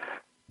 and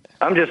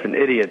I'm just an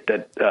idiot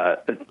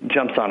that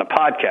jumps on a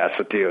podcast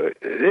with you.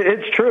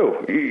 It's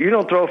true. You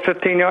don't throw a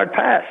 15-yard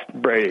pass,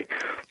 Brady.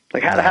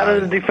 Like how do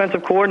the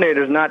defensive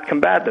coordinators not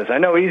combat this? I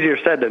know easier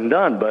said than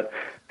done, but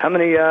how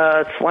many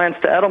slants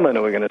to Edelman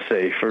are we going to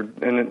see?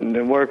 And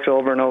it works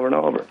over and over and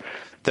over.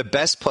 The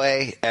best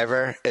play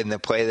ever, and the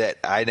play that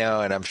I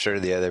know, and I'm sure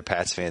the other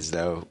Pats fans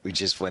know,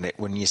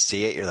 when you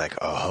see it, you're like,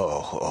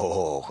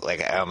 oh,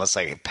 like I almost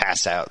like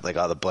pass out, like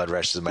all the blood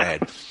rushes in my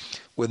head.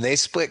 When they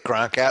split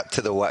Gronk out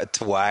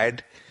to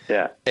wide,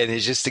 and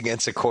it's just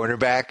against a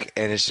cornerback,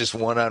 and it's just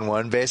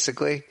 1-on-1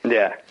 basically.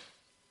 Yeah,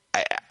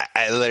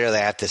 I literally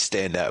have to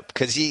stand up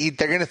because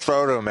they're going to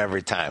throw to him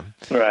every time.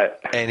 Right.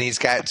 And he's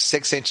got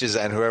 6 inches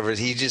on whoever.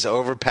 He just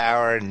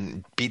overpower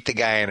and beat the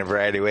guy in a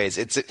variety of ways.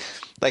 It's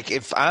like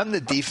if I'm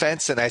the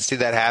defense and I see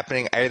that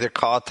happening, I either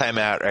call a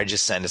timeout or I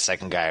just send a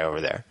second guy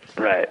over there.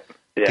 Right.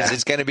 Yeah. Because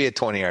it's going to be a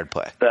 20-yard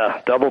play.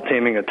 Double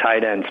teaming a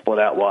tight end split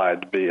out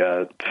wide would be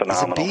phenomenal.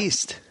 He's a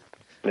beast.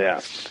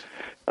 Yeah.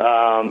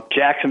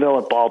 Jacksonville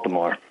at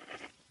Baltimore.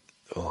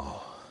 Oh.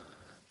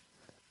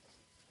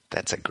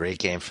 That's a great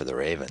game for the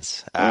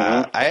Ravens.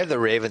 Mm-hmm. I have the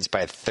Ravens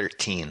by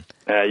 13.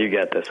 You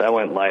get this. I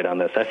went light on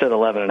this. I said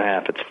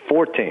 11.5. It's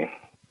 14.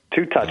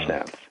 2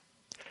 touchdowns.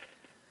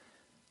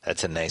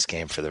 That's a nice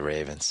game for the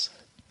Ravens.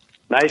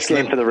 Nice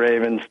game for the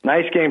Ravens.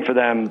 Nice game for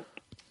them.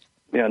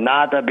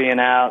 Not being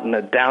out and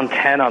the down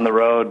 10 on the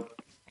road.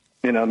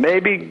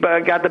 Maybe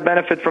got the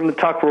benefit from the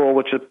tuck rule,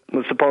 which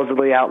was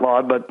supposedly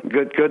outlawed, but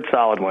good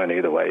solid win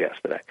either way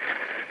yesterday.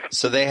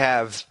 So they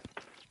have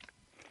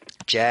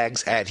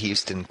Jags at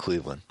Houston,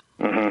 Cleveland.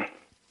 Mm-hmm.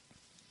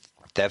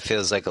 That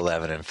feels like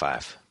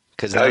 11-5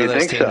 because you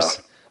think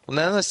so? Well,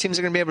 none of those teams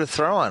are going to be able to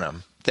throw on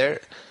them.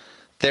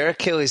 Their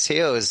Achilles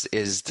heel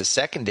is the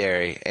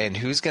secondary, and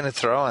who's going to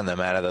throw on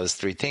them out of those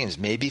 3 teams?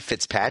 Maybe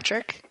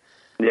Fitzpatrick.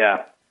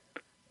 Yeah.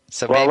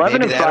 So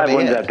 11-5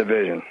 wins that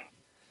division,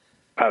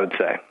 I would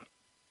say.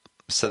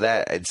 So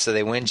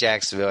they win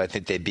Jacksonville. I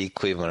think they beat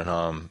Cleveland at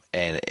home,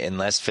 and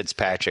unless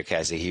Fitzpatrick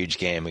has a huge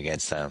game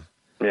against them.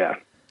 Yeah.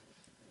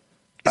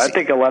 I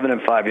think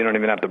 11-5. You don't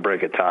even have to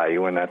break a tie.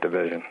 You win that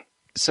division.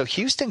 So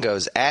Houston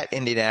goes at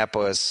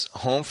Indianapolis,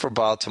 home for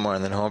Baltimore,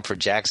 and then home for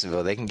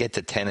Jacksonville. They can get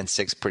to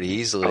 10-6 pretty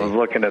easily. I was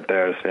looking at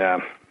theirs. Yeah.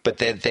 But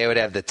they would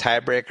have the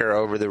tiebreaker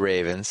over the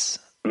Ravens.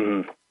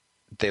 Mm-hmm.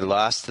 They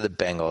lost to the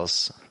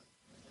Bengals.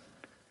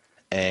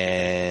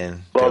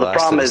 And the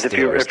problem is if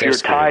you're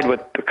tied with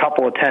a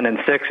couple of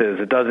 10-6s,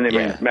 it doesn't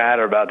even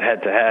matter about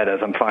head-to-head, as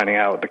I'm finding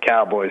out with the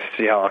Cowboys,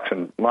 Seahawks,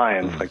 and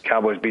Lions. Like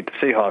Cowboys beat the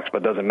Seahawks,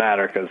 but it doesn't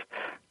matter because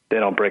they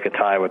don't break a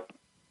tie with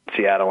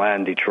Seattle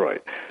and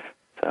Detroit.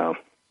 So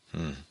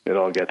it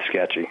all gets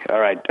sketchy. All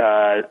right,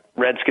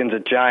 Redskins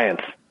at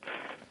Giants.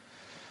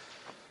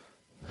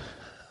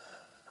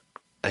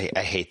 I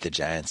hate the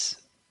Giants.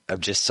 I'm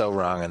just so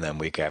wrong on them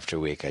week after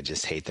week. I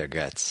just hate their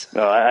guts.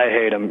 No, I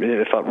hate them.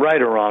 If I'm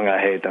right or wrong,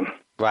 I hate them.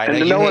 Right,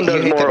 and no one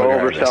does more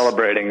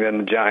over-celebrating than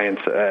the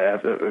Giants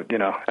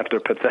after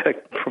a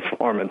pathetic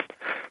performance.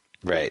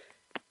 Right.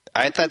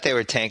 I thought they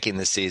were tanking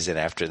the season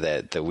after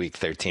the Week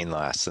 13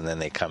 loss, and then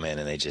they come in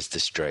and they just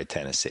destroyed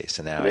Tennessee.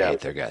 So now I hate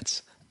their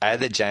guts. I had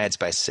the Giants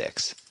by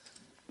 6.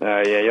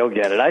 Yeah, you'll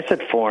get it. I said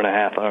 4.5.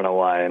 I don't know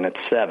why, and it's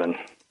 7.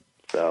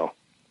 So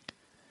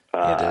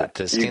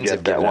the Skins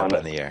have given up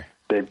on the year.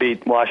 They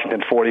beat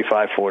Washington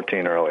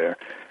 45-14 earlier.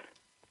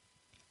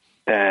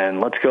 And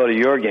let's go to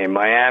your game,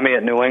 Miami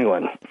at New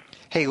England.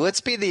 Hey,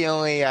 let's be the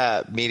only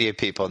media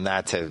people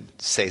not to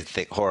say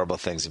horrible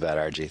things about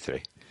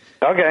RG3.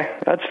 Okay,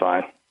 that's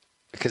fine.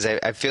 Because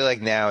I feel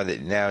like now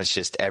it's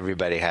just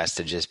everybody has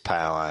to just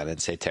pile on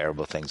and say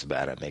terrible things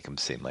about him, make him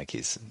seem like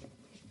he's...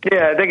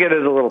 Yeah, I think it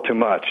is a little too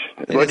much.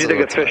 What do you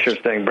think of Fisher's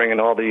thing, bringing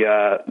all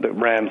the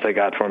Rams they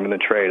got for him in the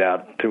trade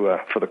out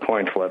for the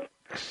coin flip?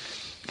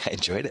 I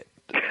enjoyed it.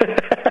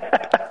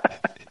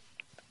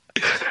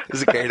 It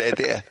was a great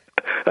idea.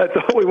 I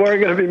thought we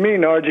weren't going to be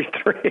mean to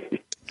RG3.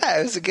 Yeah,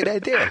 it was a good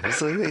idea.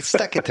 They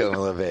stuck it to him a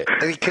little bit.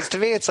 Because to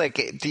me, it's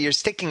like you're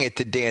sticking it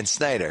to Dan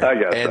Snyder.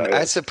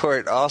 I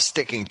support all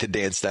sticking to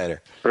Dan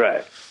Snyder.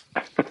 Right.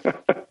 I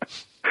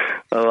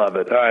love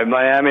it. All right,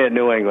 Miami at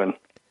New England.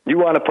 You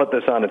want to put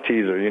this on a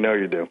teaser. You know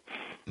you do.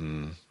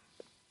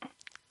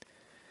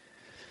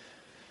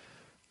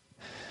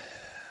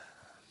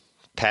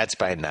 Pats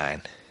by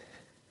 9.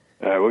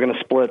 All right, we're going to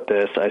split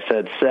this. I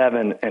said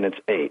 7, and it's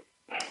 8.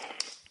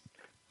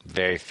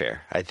 Very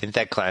fair. I think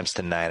that climbs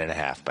to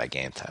 9.5 by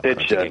game time.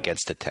 It should. It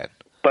gets to 10.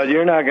 But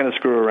you're not going to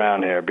screw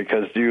around here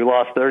because you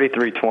lost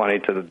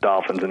 33-20 to the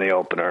Dolphins in the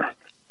opener,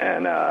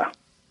 and I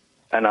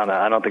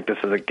don't think this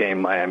is a game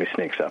Miami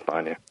sneaks up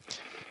on you.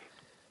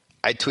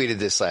 I tweeted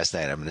this last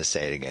night. I'm going to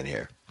say it again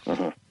here.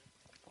 Mm-hmm.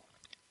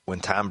 When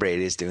Tom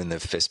Brady is doing the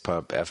fist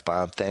pump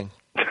F-bomb thing,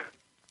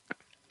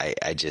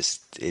 it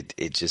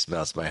just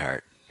melts my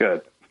heart.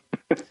 Good.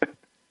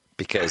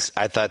 Because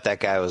I thought that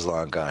guy was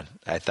long gone.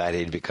 I thought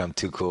he'd become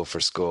too cool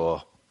for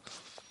school.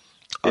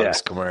 All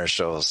his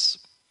commercials,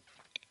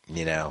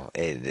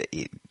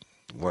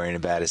 worrying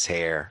about his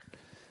hair.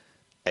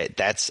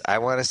 I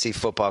want to see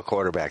football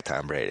quarterback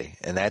Tom Brady,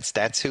 and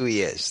that's who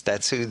he is.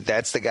 That's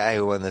the guy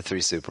who won the 3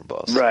 Super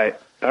Bowls. Right.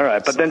 All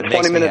right. But then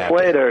 20 minutes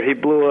later, he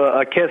blew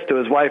a kiss to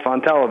his wife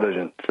on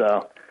television.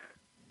 So,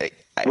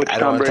 which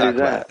Tom Brady's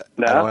that?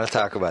 No? I don't want to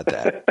talk about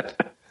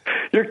that.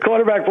 Your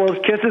quarterback blows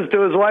kisses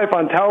to his wife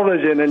on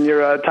television, and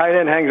your tight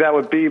end hangs out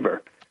with Bieber.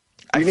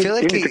 You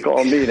need to call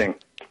a meeting.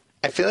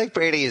 I feel like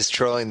Brady is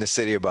trolling the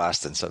city of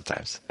Boston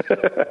sometimes.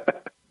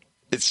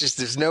 It's just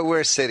there's no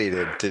worse city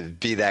to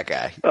be that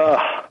guy.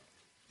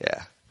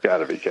 Yeah. Got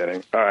to be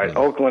kidding. All right,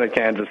 Oakland at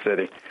Kansas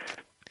City.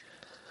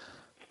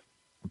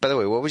 By the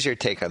way, what was your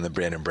take on the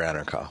Brandon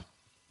Browner call?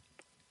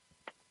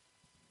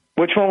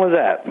 Which one was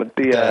that? With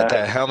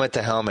the helmet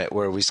to helmet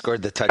where we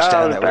scored the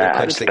touchdown that would have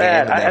clinched the game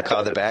and then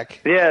called it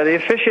back? Yeah, the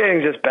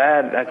officiating is just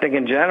bad, I think,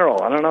 in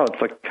general. I don't know.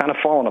 It's like kind of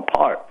falling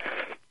apart.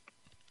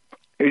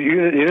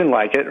 You didn't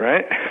like it,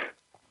 right?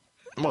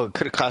 Well, it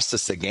could have cost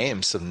us the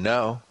game, so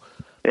no.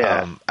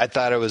 Yeah. I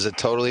thought it was a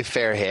totally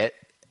fair hit,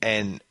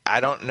 and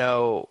I don't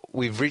know.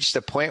 We've reached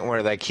a point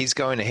where, like, he's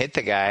going to hit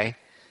the guy,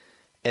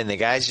 and the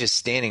guy's just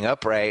standing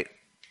upright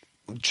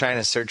trying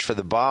to search for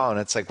the ball, and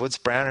it's like, what's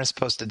Browner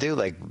supposed to do?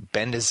 Like,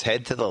 bend his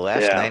head to the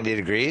left 90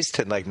 degrees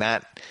to, like,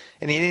 not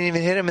 – and he didn't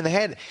even hit him in the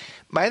head.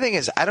 My thing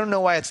is, I don't know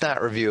why it's not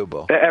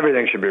reviewable.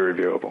 Everything should be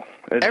reviewable.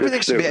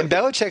 Everything should be – and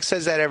Belichick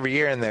says that every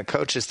year in the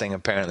coaches thing,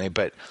 apparently,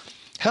 but –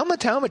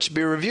 helmet to helmet should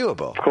be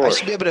reviewable. Of course. I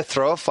should be able to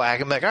throw a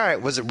flag and be like, all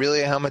right, was it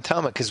really a helmet to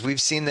helmet? Because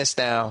we've seen this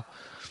now,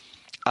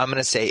 I'm going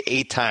to say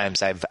 8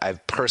 times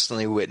I've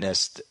personally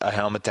witnessed a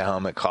helmet to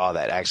helmet call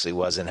that actually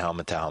wasn't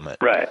helmet to helmet.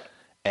 Right.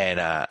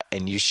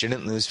 And you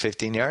shouldn't lose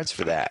 15 yards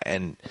for that.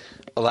 And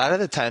a lot of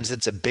the times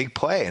it's a big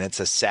play and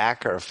it's a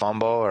sack or a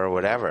fumble or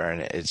whatever.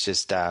 And it's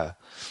just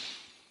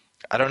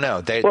I don't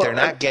know. They're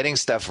not getting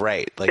stuff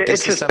right. Like, this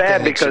it's is just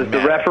bad because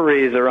the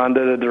referees are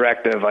under the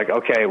directive, like,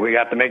 okay, we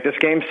have to make this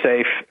game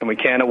safe, and we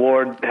can't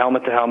award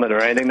helmet to helmet or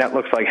anything that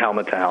looks like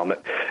helmet to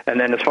helmet. And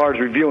then as far as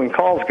reviewing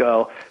calls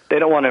go, they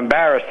don't want to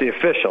embarrass the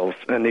officials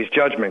in these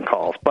judgment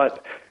calls.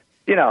 But,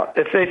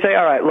 if they say,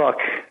 all right, look,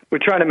 we're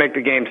trying to make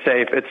the game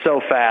safe, it's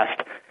so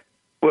fast,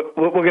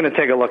 we're going to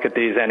take a look at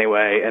these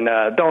anyway, and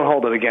don't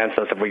hold it against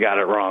us if we got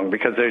it wrong,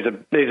 because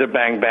these are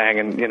bang bang,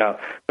 and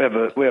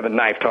we have a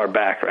knife to our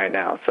back right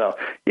now. So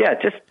yeah,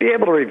 just be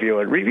able to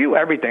review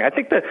everything. I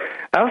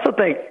also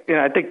think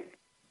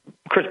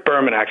Chris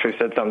Berman actually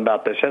said something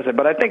about this yesterday,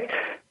 but I think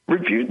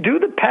do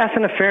the pass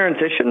interference.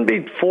 It shouldn't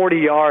be 40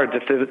 yards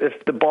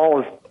if the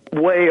ball is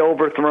way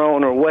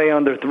overthrown or way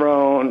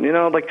underthrown. You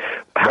know, like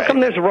how come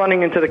there's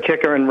running into the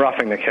kicker and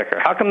roughing the kicker?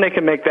 How come they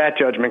can make that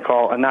judgment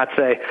call and not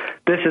say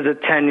this is a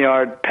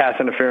 10-yard pass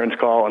interference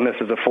call and this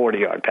is a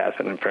 40-yard pass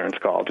interference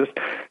call? Just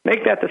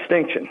make that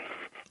distinction.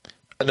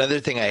 Another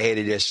thing I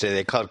hated yesterday,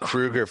 they called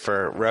Kruger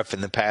for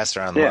roughing the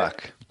passer on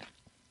Luck.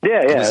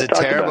 Yeah, it was a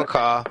terrible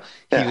call.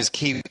 Yeah.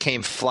 He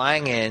came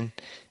flying in,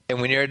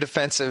 and when you're a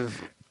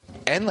defensive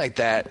end like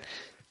that,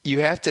 you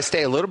have to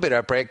stay a little bit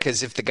upright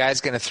because if the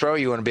guy's going to throw,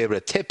 you want to be able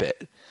to tip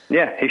it.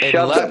 Yeah, he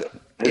shoved it.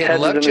 His head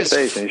was in his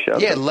face, and he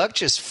shoved it. Luck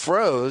just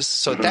froze.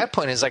 So at that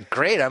point, it's like,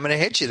 great, I'm going to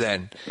hit you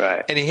then.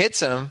 Right. And he hits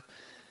him,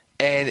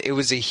 and it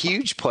was a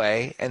huge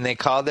play, and they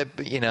called it.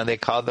 They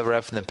called the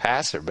ref and the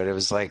passer, but it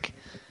was like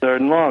 3rd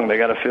and long. They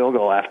got a field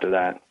goal after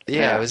that.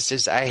 Yeah, it was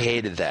just, I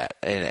hated that.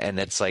 And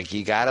it's like,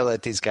 you got to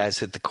let these guys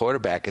hit the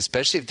quarterback,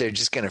 especially if they're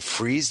just going to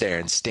freeze there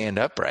and stand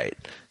upright.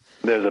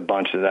 There's a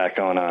bunch of that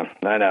going on.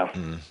 I know.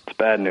 It's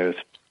bad news.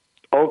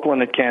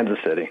 Oakland at Kansas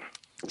City.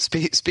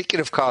 Speaking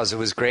of calls, it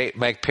was great.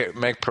 Mike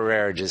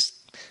Pereira just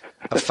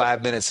a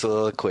 5-minute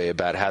soliloquy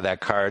about how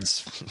that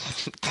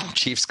Cards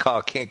Chiefs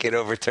call can't get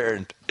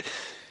overturned.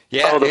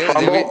 Yeah, the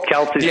fumble?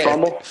 Kelsey's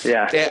fumble?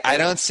 Yeah. I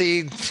don't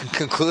see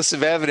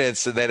conclusive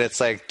evidence, and then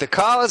it's like, the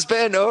call has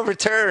been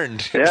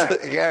overturned.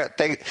 Yeah.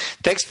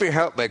 Thanks for your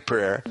help, Mike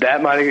Pereira.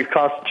 That might have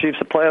cost the Chiefs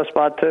a playoff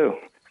spot, too.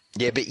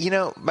 Yeah, but,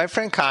 my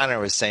friend Connor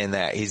was saying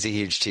that. He's a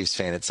huge Chiefs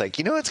fan. It's like,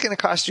 what's going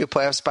to cost you a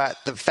playoff spot?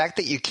 The fact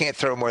that you can't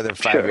throw more than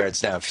 5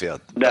 yards downfield.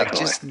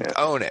 Definitely.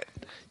 Own it.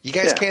 You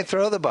guys can't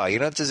throw the ball. You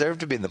don't deserve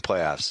to be in the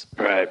playoffs.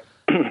 Right.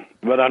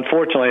 But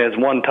unfortunately, his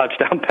one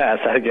touchdown pass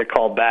had to get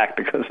called back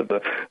because of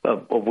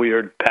a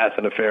weird pass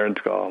interference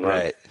call.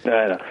 Right. I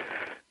know.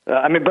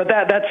 But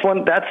that's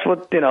what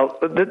the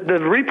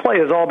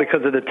replay is all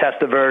because of the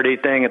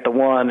Testaverde thing at the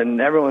 1, and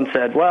everyone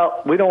said,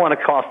 well, we don't want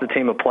to cost the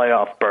team a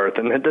playoff berth,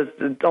 and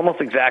it's almost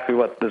exactly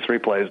what this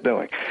replay is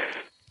doing.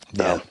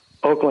 Yeah.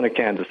 Oakland at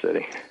Kansas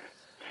City.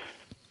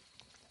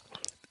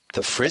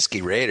 The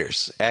frisky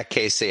Raiders at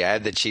KC. I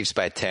had the Chiefs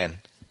by 10.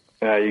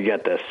 You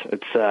get this.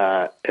 It's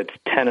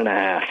 10.5.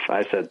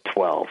 I said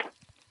 12.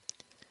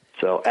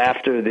 So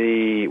after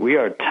we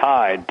are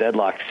tied,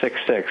 deadlocked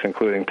 6-6,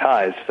 including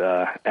ties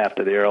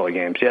after the early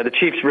games. Yeah, the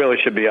Chiefs really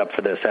should be up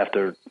for this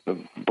after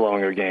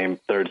blowing a game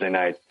Thursday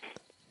night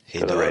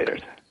to the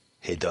Raiders.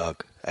 Hey,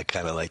 dog, I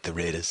kind of like the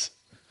Raiders.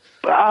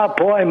 Oh,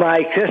 boy,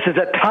 Mike, this is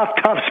a tough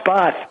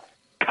spot.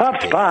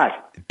 Tough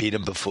spot. Beat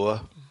them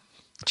before.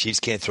 Chiefs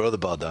can't throw the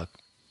ball, dog.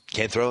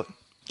 Can't throw it.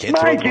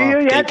 Mike,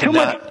 you had too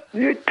much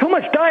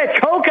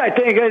Diet Coke, I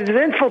think. It's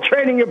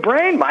infiltrating your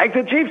brain, Mike.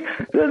 The Chiefs,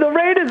 the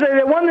Raiders,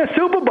 they won the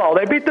Super Bowl.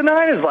 They beat the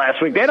Niners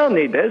last week. They don't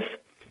need this.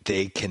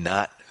 They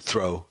cannot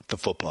throw the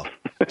football.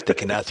 They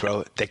cannot throw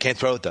it. They can't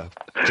throw it, though.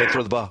 Can't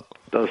throw the ball.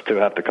 Those two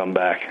have to come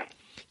back.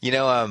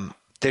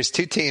 There's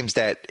two teams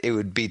that it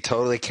would be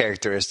totally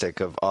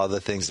characteristic of all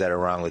the things that are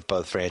wrong with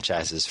both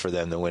franchises for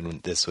them to win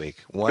this week.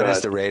 One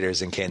is the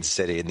Raiders in Kansas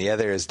City, and the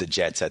other is the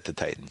Jets at the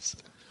Titans.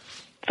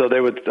 So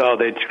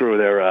they'd screw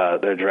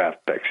their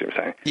draft picks, you're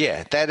saying?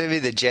 Yeah, that'd be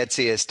the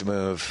jetsiest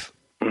move.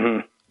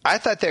 Mm-hmm. I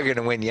thought they were going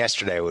to win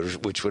yesterday,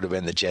 which would have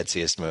been the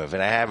jetsiest move.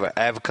 And I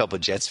have a couple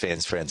of Jets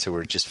friends who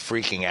were just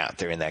freaking out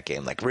during that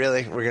game. Like,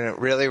 really, we're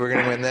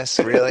gonna win this,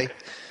 really?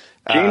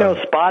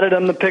 Gino spotted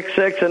him the pick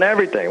six and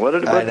everything.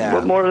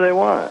 What more do they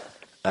want?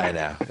 I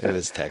know, it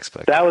was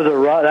textbook. That was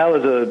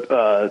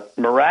a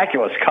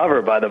miraculous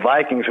cover by the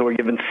Vikings, who were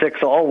given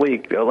 6 all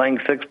week. They were laying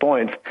 6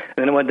 points, and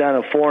then it went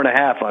down to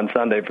 4.5 on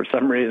Sunday for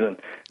some reason,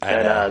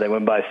 and they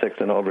went by 6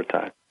 in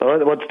overtime. So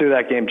let's do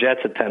that game.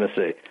 Jets at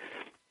Tennessee.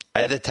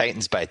 I had the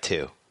Titans by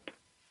 2.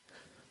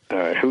 All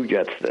right, who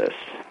gets this?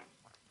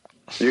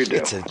 You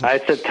do. I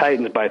said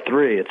Titans by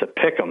 3. It's a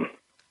pick 'em.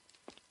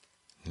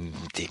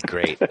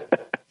 Great.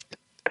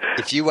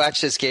 If you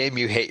watch this game,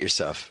 you hate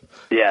yourself.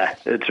 Yeah,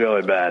 it's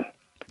really bad.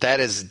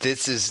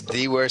 This is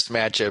the worst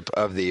matchup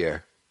of the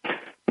year.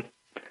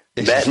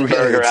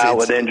 Mettenberger out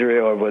with injury,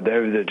 or would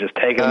they just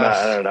take him out?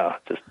 I don't know.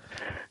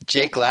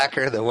 Jake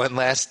Locker, the one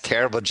last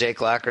terrible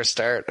Jake Locker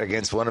start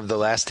against one of the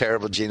last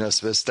terrible Geno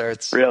Smith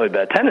starts. Really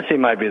bad. Tennessee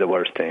might be the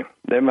worst team.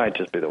 They might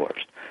just be the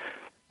worst.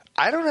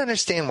 I don't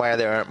understand why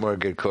there aren't more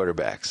good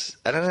quarterbacks.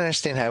 I don't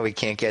understand how we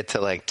can't get to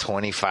like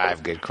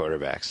 25 good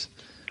quarterbacks.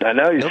 I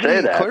know you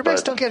say that.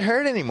 Quarterbacks don't get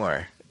hurt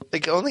anymore.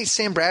 Like, only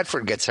Sam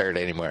Bradford gets hurt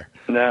anymore.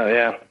 No,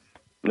 yeah,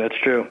 that's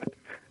true.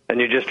 And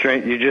you just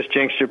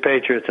jinxed your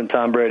Patriots and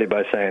Tom Brady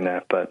by saying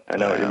that. But I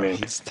know what you mean.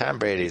 Tom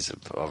Brady's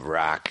a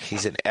rock.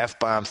 He's an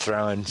F-bomb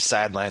throwing,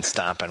 sideline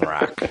stomping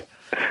rock.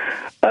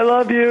 I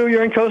love you.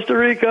 You're in Costa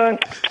Rica.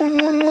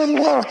 Kidding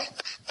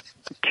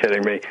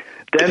me.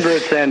 Denver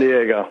at San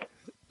Diego.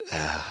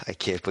 I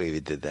can't believe he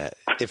did that.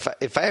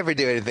 If I ever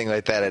do anything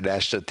like that on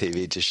national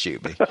TV, just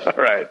shoot me. All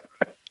right.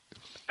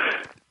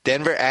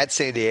 Denver at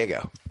San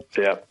Diego.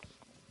 Yeah.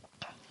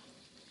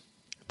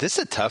 This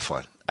is a tough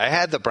one. I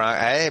had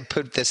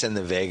put this in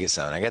the Vegas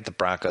zone. I got the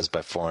Broncos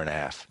by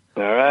 4.5.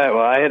 All right.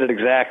 Well, I hit it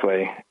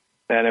exactly,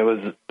 and it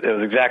was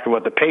exactly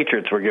what the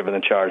Patriots were giving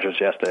the Chargers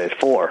yesterday.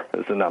 4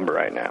 is the number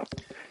right now.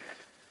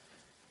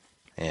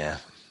 Yeah.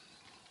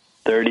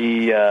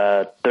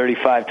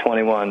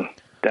 35-21.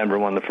 Denver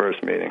won the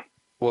first meeting.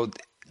 Well,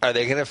 are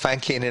they going to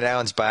find Keenan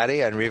Allen's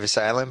body on Revis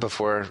Island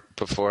before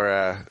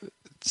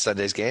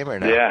Sunday's game or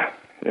no? Yeah,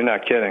 you're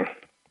not kidding.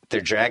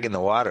 They're dragging the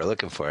water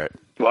looking for it.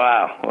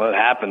 Wow, what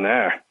happened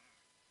there?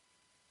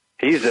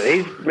 He's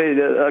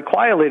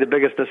quietly the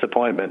biggest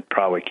disappointment,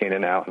 probably,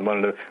 Keenan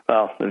Allen.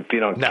 If you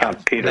don't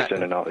count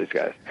Peterson and all these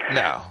guys.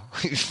 No.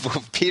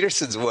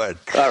 Peterson's one.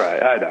 All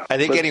right, I know. I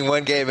think getting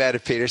one game out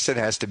of Peterson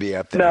has to be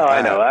up there. No,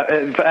 I know.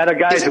 And a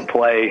guys who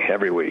play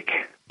every week.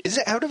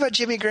 How about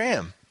Jimmy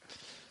Graham?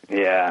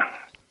 Yeah.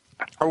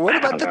 Or what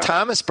about the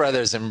Thomas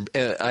brothers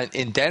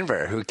in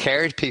Denver who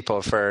carried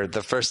people for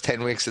the first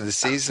 10 weeks of the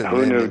season?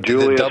 Who knew?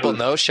 The double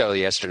no-show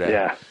yesterday.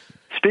 Yeah.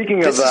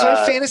 Speaking this of... This is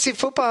why fantasy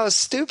football is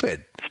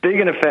stupid.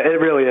 Speaking of, it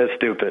really is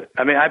stupid.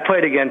 I mean, I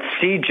played against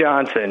C.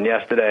 Johnson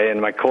yesterday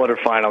in my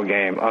quarterfinal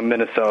game on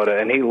Minnesota,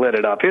 and he lit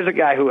it up. Here's a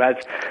guy who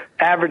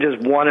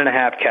averages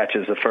 1.5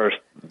 catches the first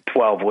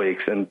 12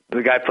 weeks, and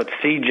the guy put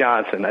C.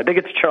 Johnson. I think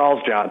it's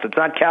Charles Johnson. It's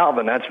not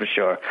Calvin, that's for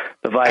sure.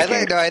 The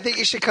Vikings. I think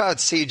you should call it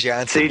C.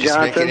 Johnson. C. Johnson?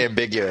 Just make it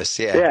ambiguous.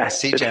 Yeah,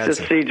 C. Johnson. It's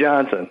just C.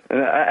 Johnson.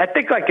 And I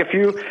think if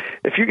you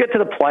get to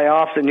the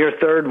playoffs and your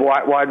third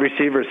wide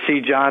receiver is C.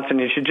 Johnson,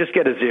 you should just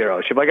get a 0.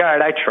 You should be like, all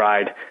right, I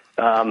tried.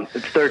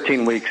 It's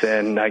 13 weeks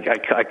in.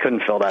 I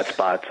couldn't fill that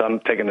spot, so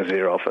I'm taking a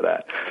 0 for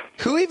that.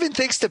 Who even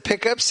thinks to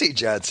pick up C.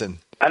 Johnson?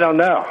 I don't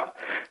know.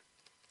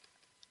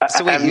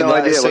 So I have no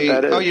idea what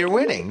that is. Oh, you're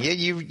winning.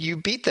 You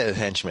beat the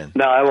henchman.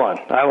 No, I won.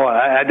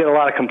 I did a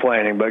lot of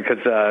complaining because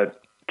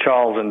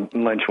Charles and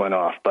Lynch went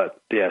off.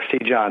 But, yeah, C.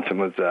 Johnson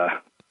was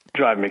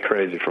driving me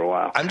crazy for a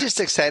while. I'm just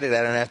excited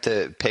I don't have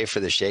to pay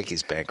for the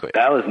Shakey's banquet.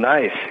 That was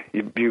nice.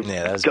 You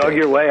dug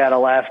your way out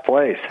of last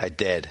place. I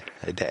did.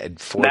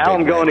 Now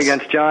I'm going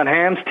against John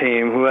Hamm's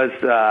team, who has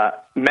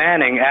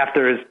Manning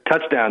after his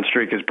touchdown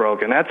streak is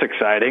broken. That's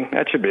exciting.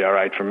 That should be all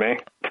right for me.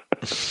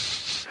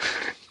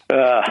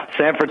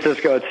 San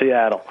Francisco at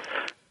Seattle.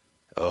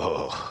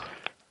 Oh.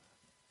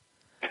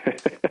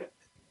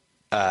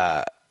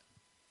 God,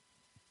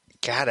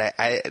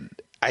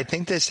 I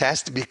think this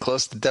has to be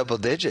close to double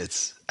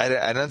digits.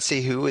 I don't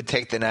see who would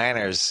take the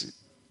Niners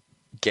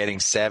getting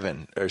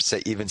 7 or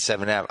even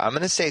 7.5. I'm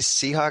going to say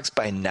Seahawks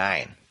by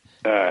 9.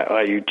 All right.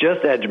 Well, you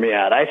just edged me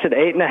out. I said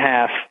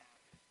 8.5.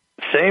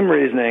 Same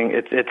reasoning.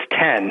 It's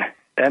 10,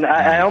 and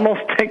I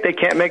almost think they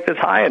can't make this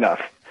high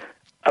enough.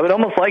 I would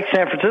almost like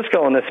San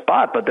Francisco in this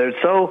spot, but they're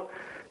so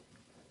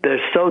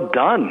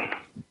done.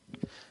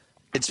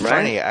 It's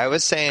funny. I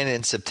was saying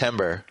in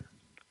September.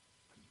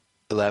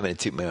 Allow me to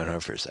toot my own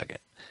horn for a second.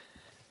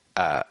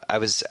 I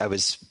was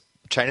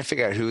trying to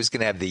figure out who was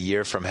going to have the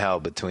year from hell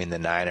between the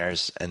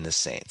Niners and the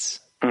Saints.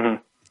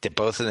 Mm-hmm.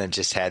 Both of them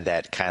just had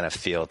that kind of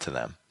feel to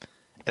them.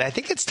 And I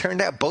think it's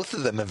turned out both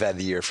of them have had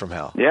the year from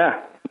hell.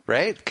 Yeah.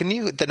 Right?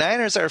 The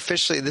Niners are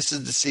officially, this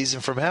is the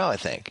season from hell, I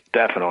think.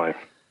 Definitely.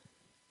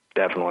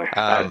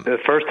 The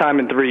first time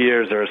in 3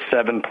 years they're a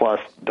 7+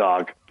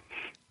 dog.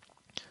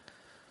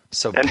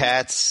 So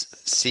Pats,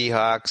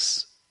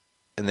 Seahawks,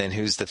 and then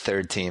who's the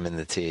third team in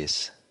the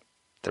T's?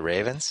 The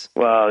Ravens?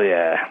 Well,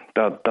 yeah.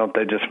 Don't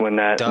they just win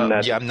that?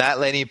 I'm not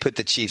letting you put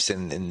the Chiefs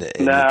in the T's.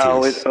 You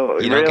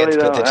don't get to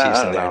put the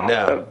Chiefs in there.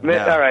 No.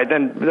 All right,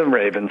 then the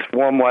Ravens.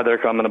 Warm weather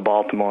coming to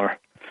Baltimore.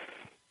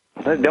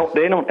 They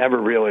don't ever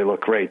really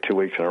look great 2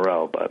 weeks in a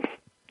row, but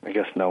I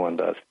guess no one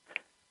does.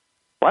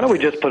 Why don't we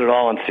just put it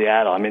all in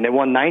Seattle? I mean, they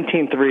won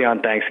 19-3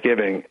 on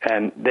Thanksgiving,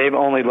 and they've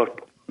only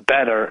looked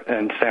better,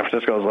 and San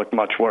Francisco's looked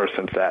much worse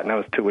since that, and that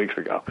was 2 weeks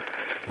ago.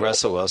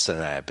 Russell Wilson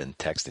and I have been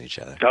texting each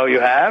other. Oh, you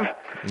have?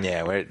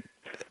 Yeah,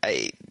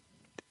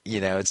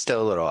 it's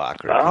still a little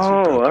awkward.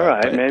 Oh, all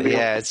right, maybe.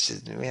 Yeah, it's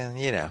just,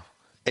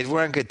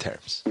 we're on good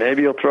terms.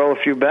 Maybe you'll throw a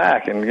few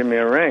back and give me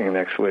a ring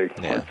next week.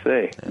 Yeah. Let's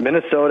see. Yeah.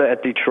 Minnesota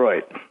at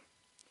Detroit.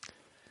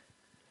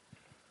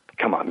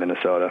 Come on,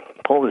 Minnesota.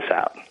 Pull this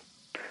out.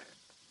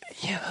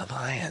 Yeah, the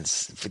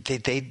Lions.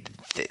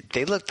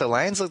 The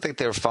Lions looked like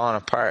they were falling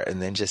apart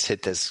and then just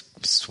hit this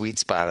sweet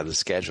spot of the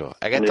schedule.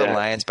 I got the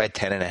Lions by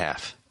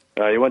 10.5.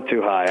 You went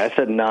too high. I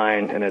said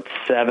 9, and it's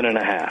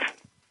 7.5.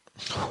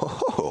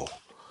 Oh,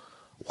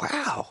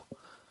 wow.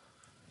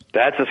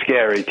 That's a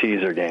scary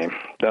teaser game.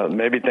 So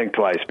maybe think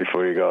twice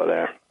before you go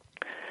there.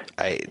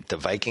 The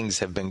Vikings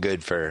have been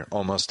good for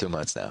almost 2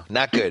 months now.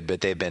 Not good,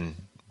 but they've been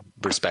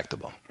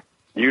respectable.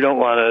 You don't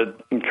want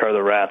to incur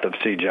the wrath of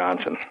C.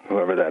 Johnson,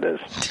 whoever that is.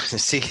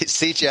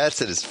 C.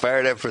 Johnson is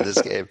fired up for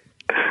this game.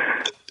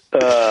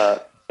 All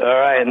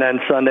right, and then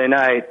Sunday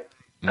night,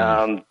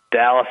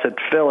 Dallas at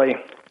Philly.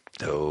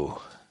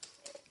 Oh,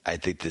 I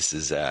think this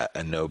is a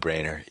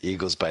no-brainer.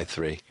 Eagles by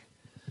 3.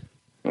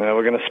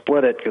 We're going to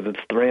split it because it's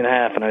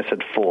 3.5, and I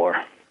said 4.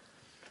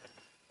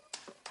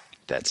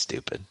 That's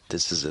stupid.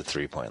 This is a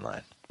 3-point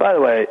line. By the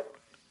way,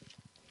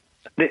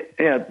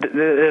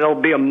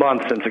 it'll be a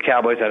month since the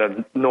Cowboys had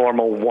a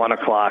normal 1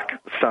 o'clock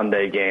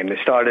Sunday game. They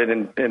started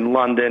in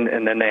London,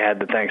 and then they had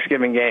the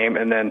Thanksgiving game,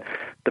 and then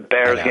the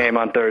Bears game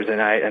on Thursday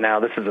night, and now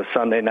this is a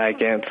Sunday night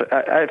game. So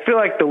I feel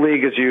like the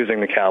league is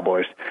using the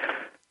Cowboys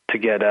to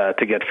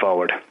get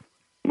forward.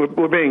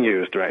 We're being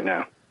used right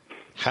now.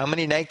 How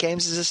many night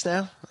games is this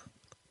now?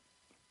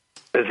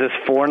 Is this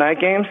 4 night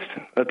games?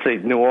 Let's see.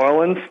 New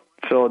Orleans,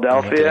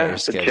 Philadelphia,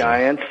 the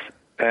Giants,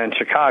 and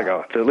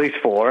Chicago. It's at least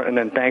 4, and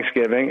then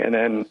Thanksgiving,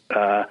 and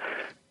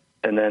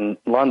then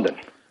London.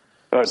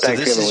 Or So Thanksgiving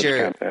this is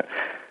your...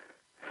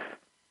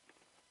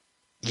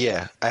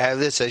 Yeah, I have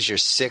this as your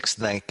 6th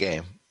night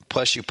game.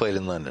 Plus you played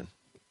in London.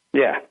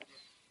 Yeah.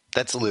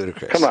 That's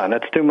ludicrous. Come on,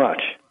 that's too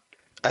much.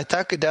 I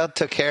thought Goodell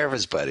took care of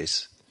his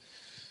buddies.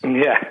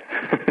 Yeah.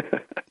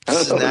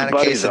 This is not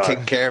a case of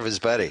taking care of his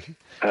buddy.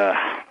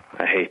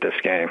 I hate this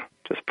game.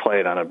 Just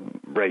play it on a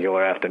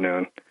regular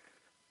afternoon.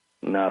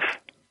 Enough.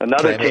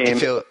 Another team.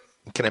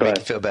 Can I make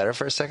you feel better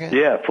for a second?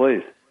 Yeah,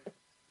 please.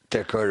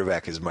 Their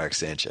quarterback is Mark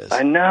Sanchez.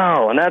 I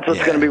know, and that's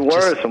what's going to be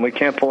worse, and we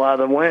can't pull out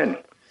the win.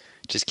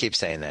 Just keep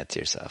saying that to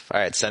yourself. All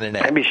right, Sunday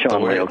night. Maybe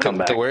Sean Ray will come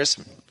back.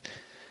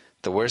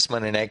 The worst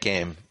Monday night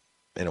game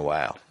in a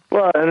while.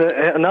 Well, and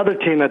another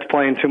team that's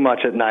playing too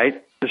much at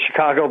night, the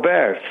Chicago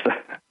Bears.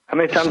 How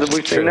many times have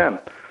we seen them?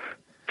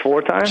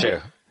 4 times?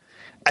 True.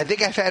 I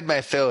think I've had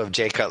my fill of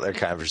Jay Cutler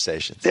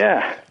conversations.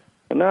 Yeah,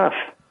 enough.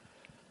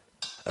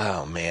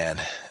 Oh,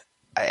 man.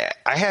 I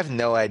have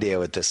no idea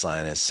what this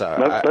line is. So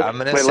I'm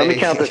going to say... Wait, let me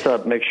count this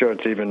up, make sure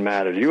it's even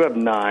mattered. You have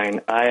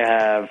 9. I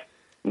have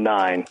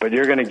 9, but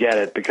you're going to get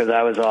it because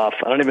I was off.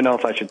 I don't even know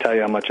if I should tell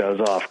you how much I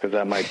was off because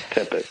that might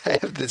tip it. I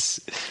have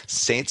this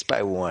Saints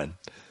by 1.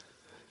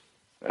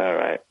 All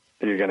right.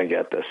 You're going to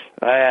get this.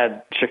 I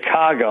had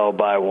Chicago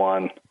by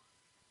 1,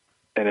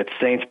 and it's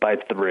Saints by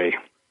 3.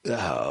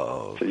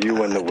 Oh, so you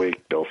win the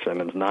week, Bill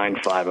Simmons.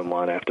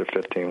 9-5-1 after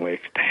 15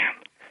 weeks. Damn.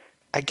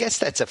 I guess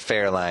that's a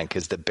fair line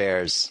because the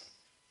Bears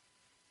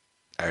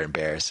are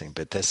embarrassing,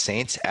 but the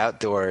Saints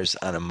outdoors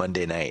on a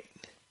Monday night.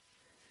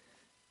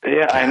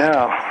 Yeah, God. I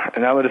know.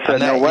 And I would have said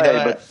no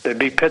way, but they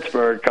beat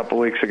Pittsburgh a couple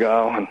weeks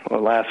ago or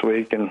last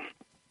week, and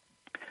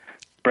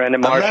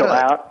Brandon Marshall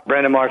out.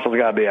 Brandon Marshall's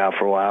got to be out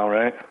for a while,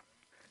 right?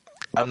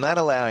 I'm not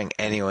allowing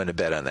anyone to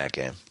bet on that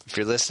game. If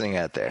you're listening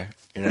out there,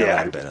 you're not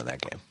allowed to bet on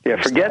that game.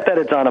 Yeah, forget that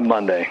it's on a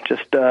Monday.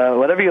 Just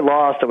whatever you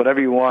lost or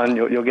whatever you won,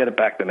 you'll get it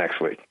back the next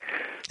week.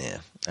 Yeah.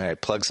 All right,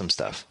 plug some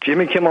stuff.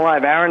 Jimmy Kimmel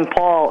Live, Aaron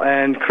Paul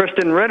and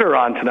Kristen Ritter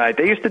on tonight.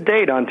 They used to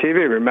date on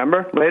TV,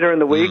 remember? Later in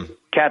the week,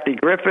 Kathy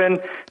Griffin,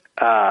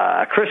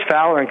 Chris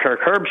Fowler and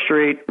Kirk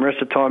Herbstreit,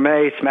 Marissa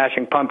Tomei,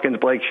 Smashing Pumpkins,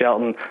 Blake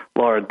Shelton,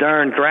 Laura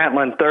Dern,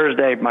 Grantland,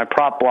 Thursday, my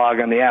prop blog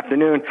in the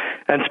afternoon,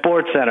 and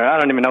Sports Center. I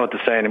don't even know what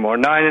to say anymore.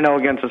 9-0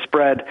 against the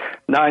spread,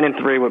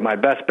 9-3 with my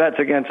best bets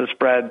against the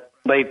spread,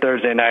 late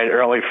Thursday night,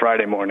 early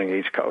Friday morning,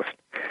 East Coast.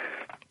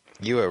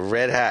 You are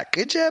red hot.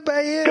 Good job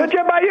by you. Good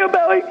job by you,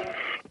 Billy.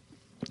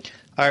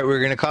 All right, we're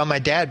going to call my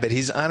dad, but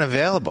he's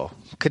unavailable.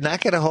 Could not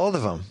get a hold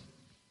of him.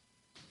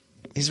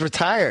 He's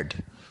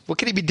retired. What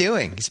could he be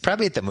doing? He's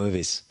probably at the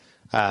movies.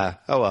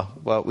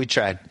 Well, we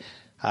tried.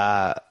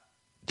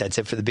 That's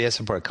it for the BS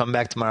Report. Come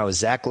back tomorrow with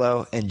Zach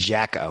Lowe and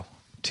Jacko.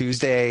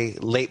 Tuesday,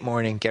 late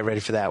morning. Get ready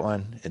for that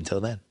one.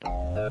 Until then.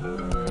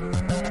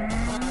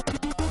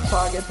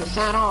 Target %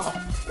 off.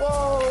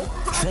 Whoa.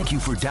 Thank you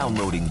for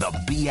downloading the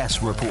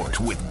BS Report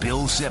with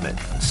Bill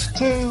Simmons.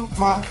 Too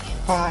much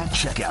fun.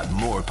 Check out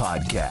more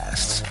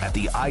podcasts at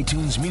the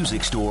iTunes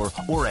Music Store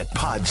or at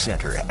Pod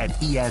Center at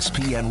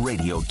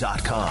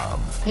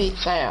ESPNradio.com.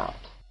 Peace out.